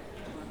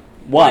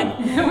 1.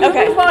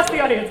 Okay. We lost the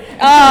audience.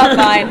 Oh,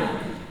 fine.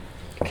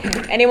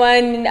 Okay.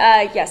 Anyone?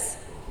 Yes.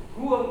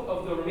 Who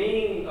of the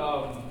remaining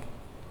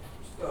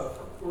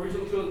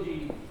original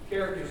trilogy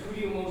characters, who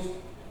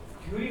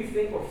do you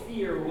think or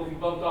fear will be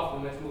bumped off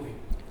in the next movie?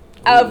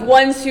 Of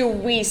ones who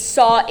we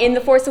saw in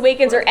The Force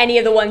Awakens, or any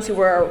of the ones who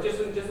were...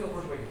 Just in The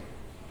Force Awakens.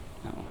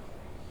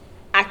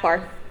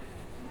 Akbar.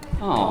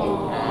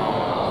 Oh.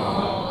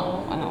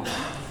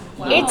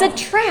 Wow. It's a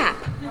trap.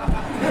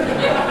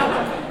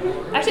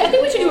 Actually, I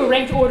think we should do a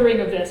ranked ordering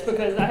of this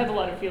because I have a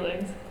lot of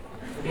feelings.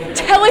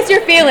 Tell us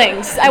your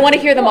feelings. I want to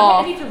hear them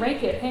all. I need to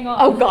rank it. Hang on.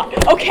 Oh, God.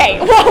 Okay.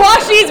 Well,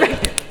 while she's...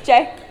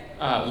 Jay?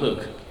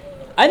 Luke.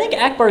 I think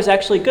Akbar is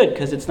actually good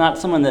because it's not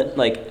someone that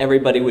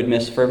everybody would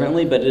miss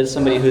fervently, but it is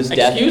somebody whose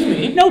death. Excuse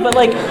me. No, but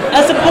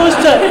as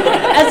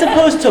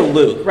opposed to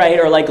Luke, right,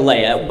 or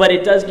Leia. But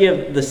it does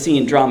give the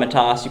scene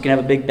dramatas. You can have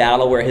a big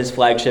battle where his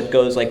flagship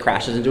goes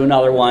crashes into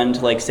another one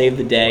to save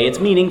the day. It's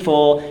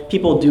meaningful.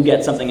 People do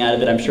get something out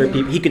of it. I'm sure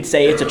he could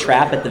say it's a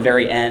trap at the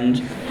very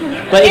end,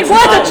 but It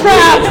was a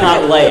trap! It's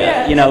not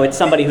Leia. It's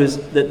somebody who's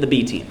the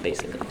B team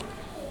basically.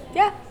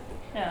 Yeah.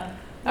 Yeah.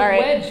 All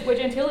right. Wedge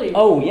Antilles.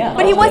 Oh yeah.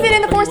 But he wasn't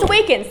in The Force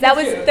Awakens.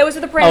 Those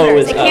were the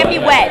parameters. It can't be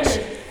Wedge.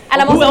 And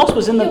who else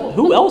was in the?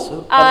 Who else?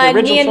 Of the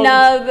original Nien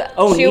Nunb,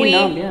 Chewie. Nien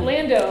Nunb, yeah.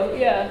 Lando,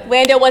 yeah.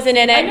 Lando wasn't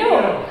in it. I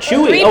know.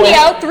 Chewie.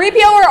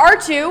 3PO or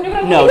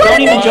R2. No,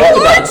 don't even joke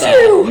about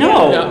that.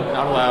 No.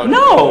 Not allowed.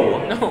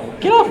 No. No.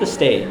 Get off the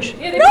stage.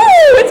 No,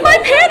 it's my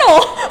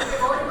panel.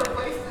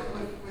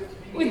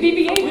 With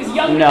BB-8, who's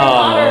younger No. and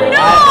hotter.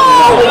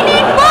 No, we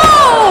need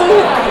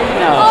both.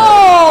 No.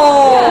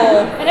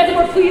 Oh. And has a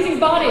more pleasing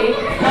body.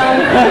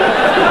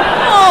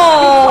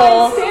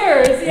 Oh.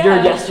 Stairs, yeah. Your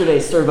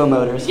yesterday's servo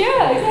motors.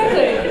 Yeah,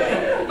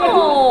 exactly.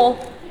 Oh.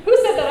 Who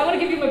said that? I want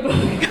to give you my book.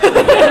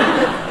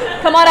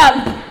 Come on up.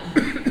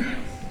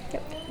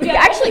 Yeah, I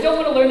actually don't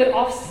want to learn that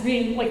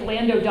off-screen,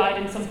 Lando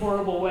died in some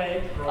horrible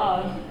way.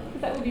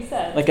 That would be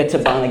sad. Like a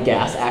Tabana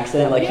gas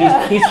accident.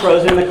 Yeah. He's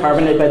frozen in the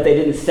carbonate, but they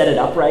didn't set it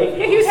up right.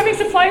 Yeah, he was having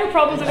supplier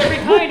problems of every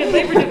kind and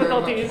labor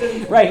difficulties.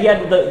 And Right, he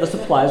had the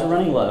supplies were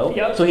running low,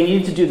 Yep. so he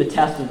needed to do the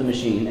test of the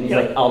machine, and he's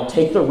Yep. like, I'll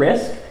take the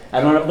risk.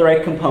 I don't have the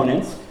right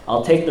components.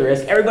 I'll take the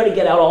risk. Everybody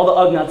get out. All the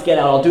Ugnuts get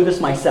out. I'll do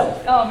this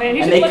myself. Oh man,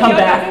 he And should they let come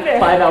the Ugnuts in back there.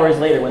 5 hours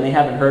later when they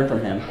haven't heard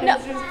from him, No.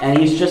 and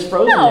he's just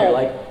frozen No.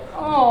 there,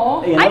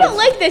 Oh. you know, I don't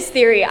like this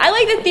theory. I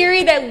like the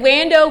theory that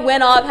Lando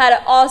went off, had an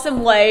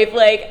awesome life,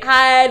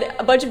 had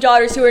a bunch of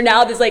daughters who are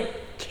now this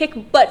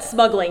kick butt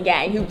smuggling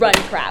gang who run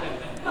crap.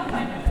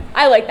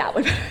 I like that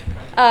one. You. This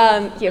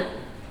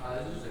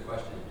is just a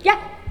question. Yeah. Do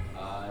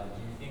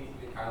you think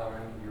that Kylo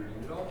Ren can be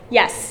redeemed at all?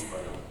 Yes.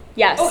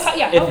 Yes. Oh,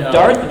 yeah. If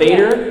Darth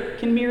Vader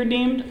can be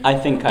redeemed, I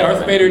think Kylo Darth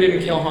Ren. Vader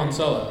didn't kill Han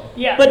Solo.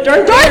 Yeah. But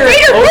Darth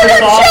Vader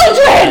oversaw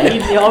children!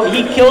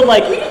 he killed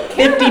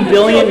 50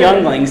 billion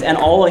younglings, and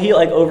he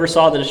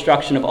oversaw the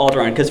destruction of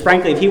Alderaan. Because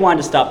frankly, if he wanted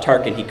to stop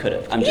Tarkin, he could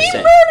have. I'm just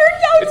saying.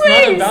 It's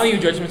not a value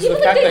judgment. It's the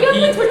fact that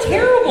younglings were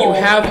terrible. you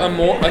have a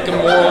moral barrier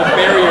against.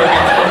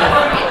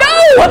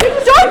 No!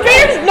 Darth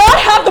Vader does not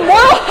have the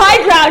moral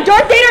high ground.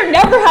 Darth Vader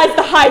never has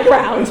the high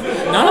ground.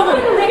 None of them.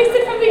 Erased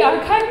it from the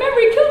archive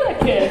memory. Kill that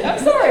kid. I'm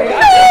sorry.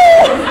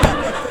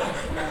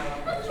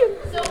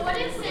 So what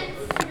if since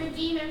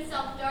redeem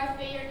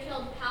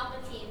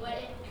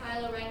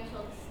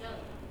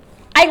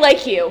I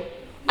like you.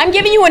 I'm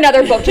giving you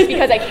another book just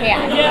because I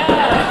can.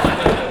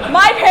 Yeah.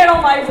 My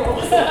panel, my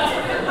rules.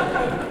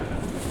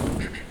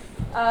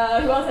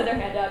 Who else had their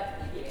hand up?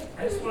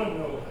 I just want to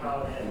know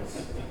how it ends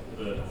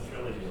the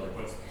trilogy. Like,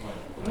 what's the point?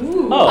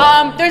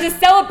 Oh. There's a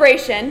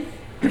celebration.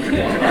 No,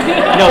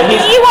 The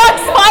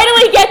Ewoks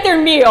finally get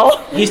their meal.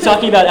 he's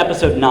talking about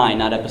episode 9,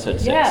 not episode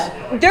 6. Yeah.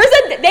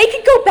 They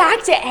could go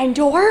back to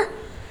Endor.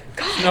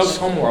 Snoke's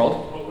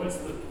homeworld. But what's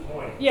the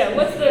point? Yeah,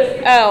 what's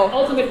the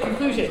ultimate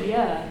conclusion?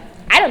 Yeah.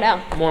 I don't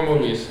know. More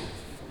movies.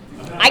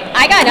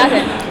 I got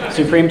nothing.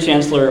 Supreme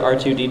Chancellor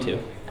R2-D2.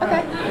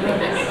 Okay.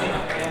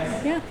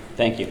 Yeah.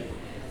 Thank you.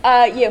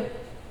 You.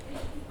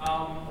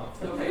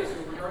 Okay, so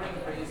regarding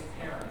Rey's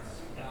parents,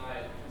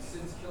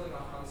 since killing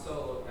off Han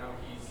Solo, now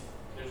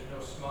there's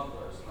no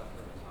smugglers left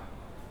in the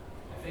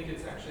timeline. I think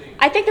it's actually.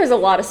 I think there's a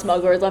lot of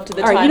smugglers left in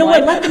the timeline. All right, you know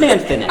what? Let the man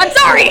finish. I'm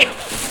sorry. DVD,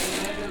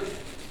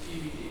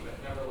 but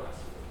nevertheless,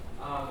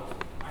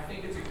 I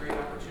think it's a great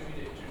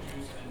opportunity to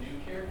introduce a new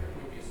character who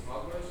would be a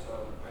smuggler. So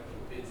I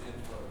put bids in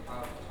for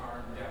Kyle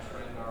Katarn, Dash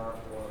Rendar,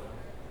 or the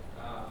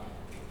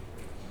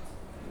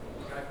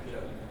guy from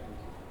Jedi.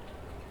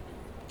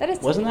 That is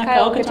Wasn't that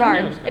Kyle Kyle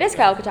Katarn. Katarn? It is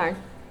Kyle Katarn.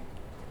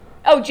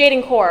 Oh,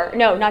 Jaden Core.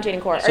 No, not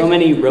Jaden Core. So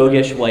many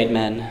roguish white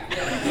men.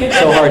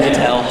 So hard to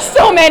tell.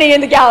 So many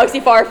in the galaxy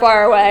far,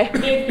 far away.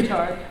 Dave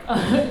Guitar.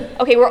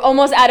 Okay, we're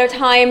almost out of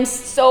time.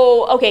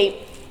 So,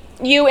 okay,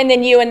 you, and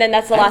then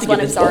that's the I have last to one.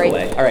 give I'm this book sorry.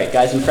 away. All right,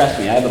 guys, impress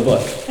me. I have a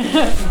book. Okay, so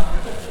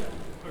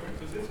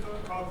this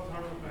Kyle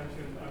Katarn was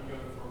mentioned. I'm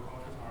going for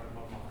Kyle Katarn and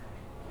Bob Marley.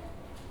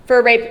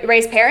 For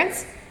Rey's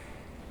parents?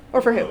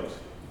 Or for who?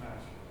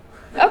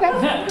 Okay.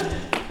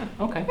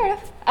 Okay. Fair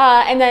enough.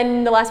 And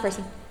then the last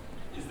person.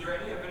 Is there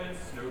any evidence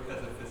Snoke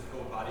has a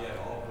physical body at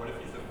all? What if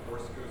he's a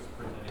Force ghost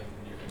presenting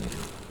from your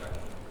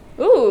perspective?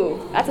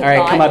 Ooh, that's a All right,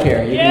 thought. come up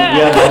here. You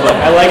have my book.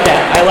 I like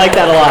that. I like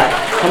that a lot.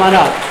 Come on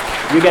up.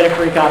 You get a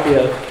free copy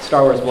of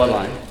Star Wars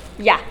Bloodline.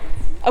 Yeah.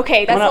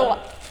 Okay, that's Come a on lot.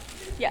 up.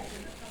 Yeah.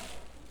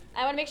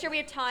 I want to make sure we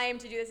have time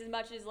to do this as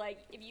much as, like,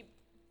 if you,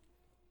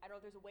 I don't know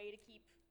if there's a way to keep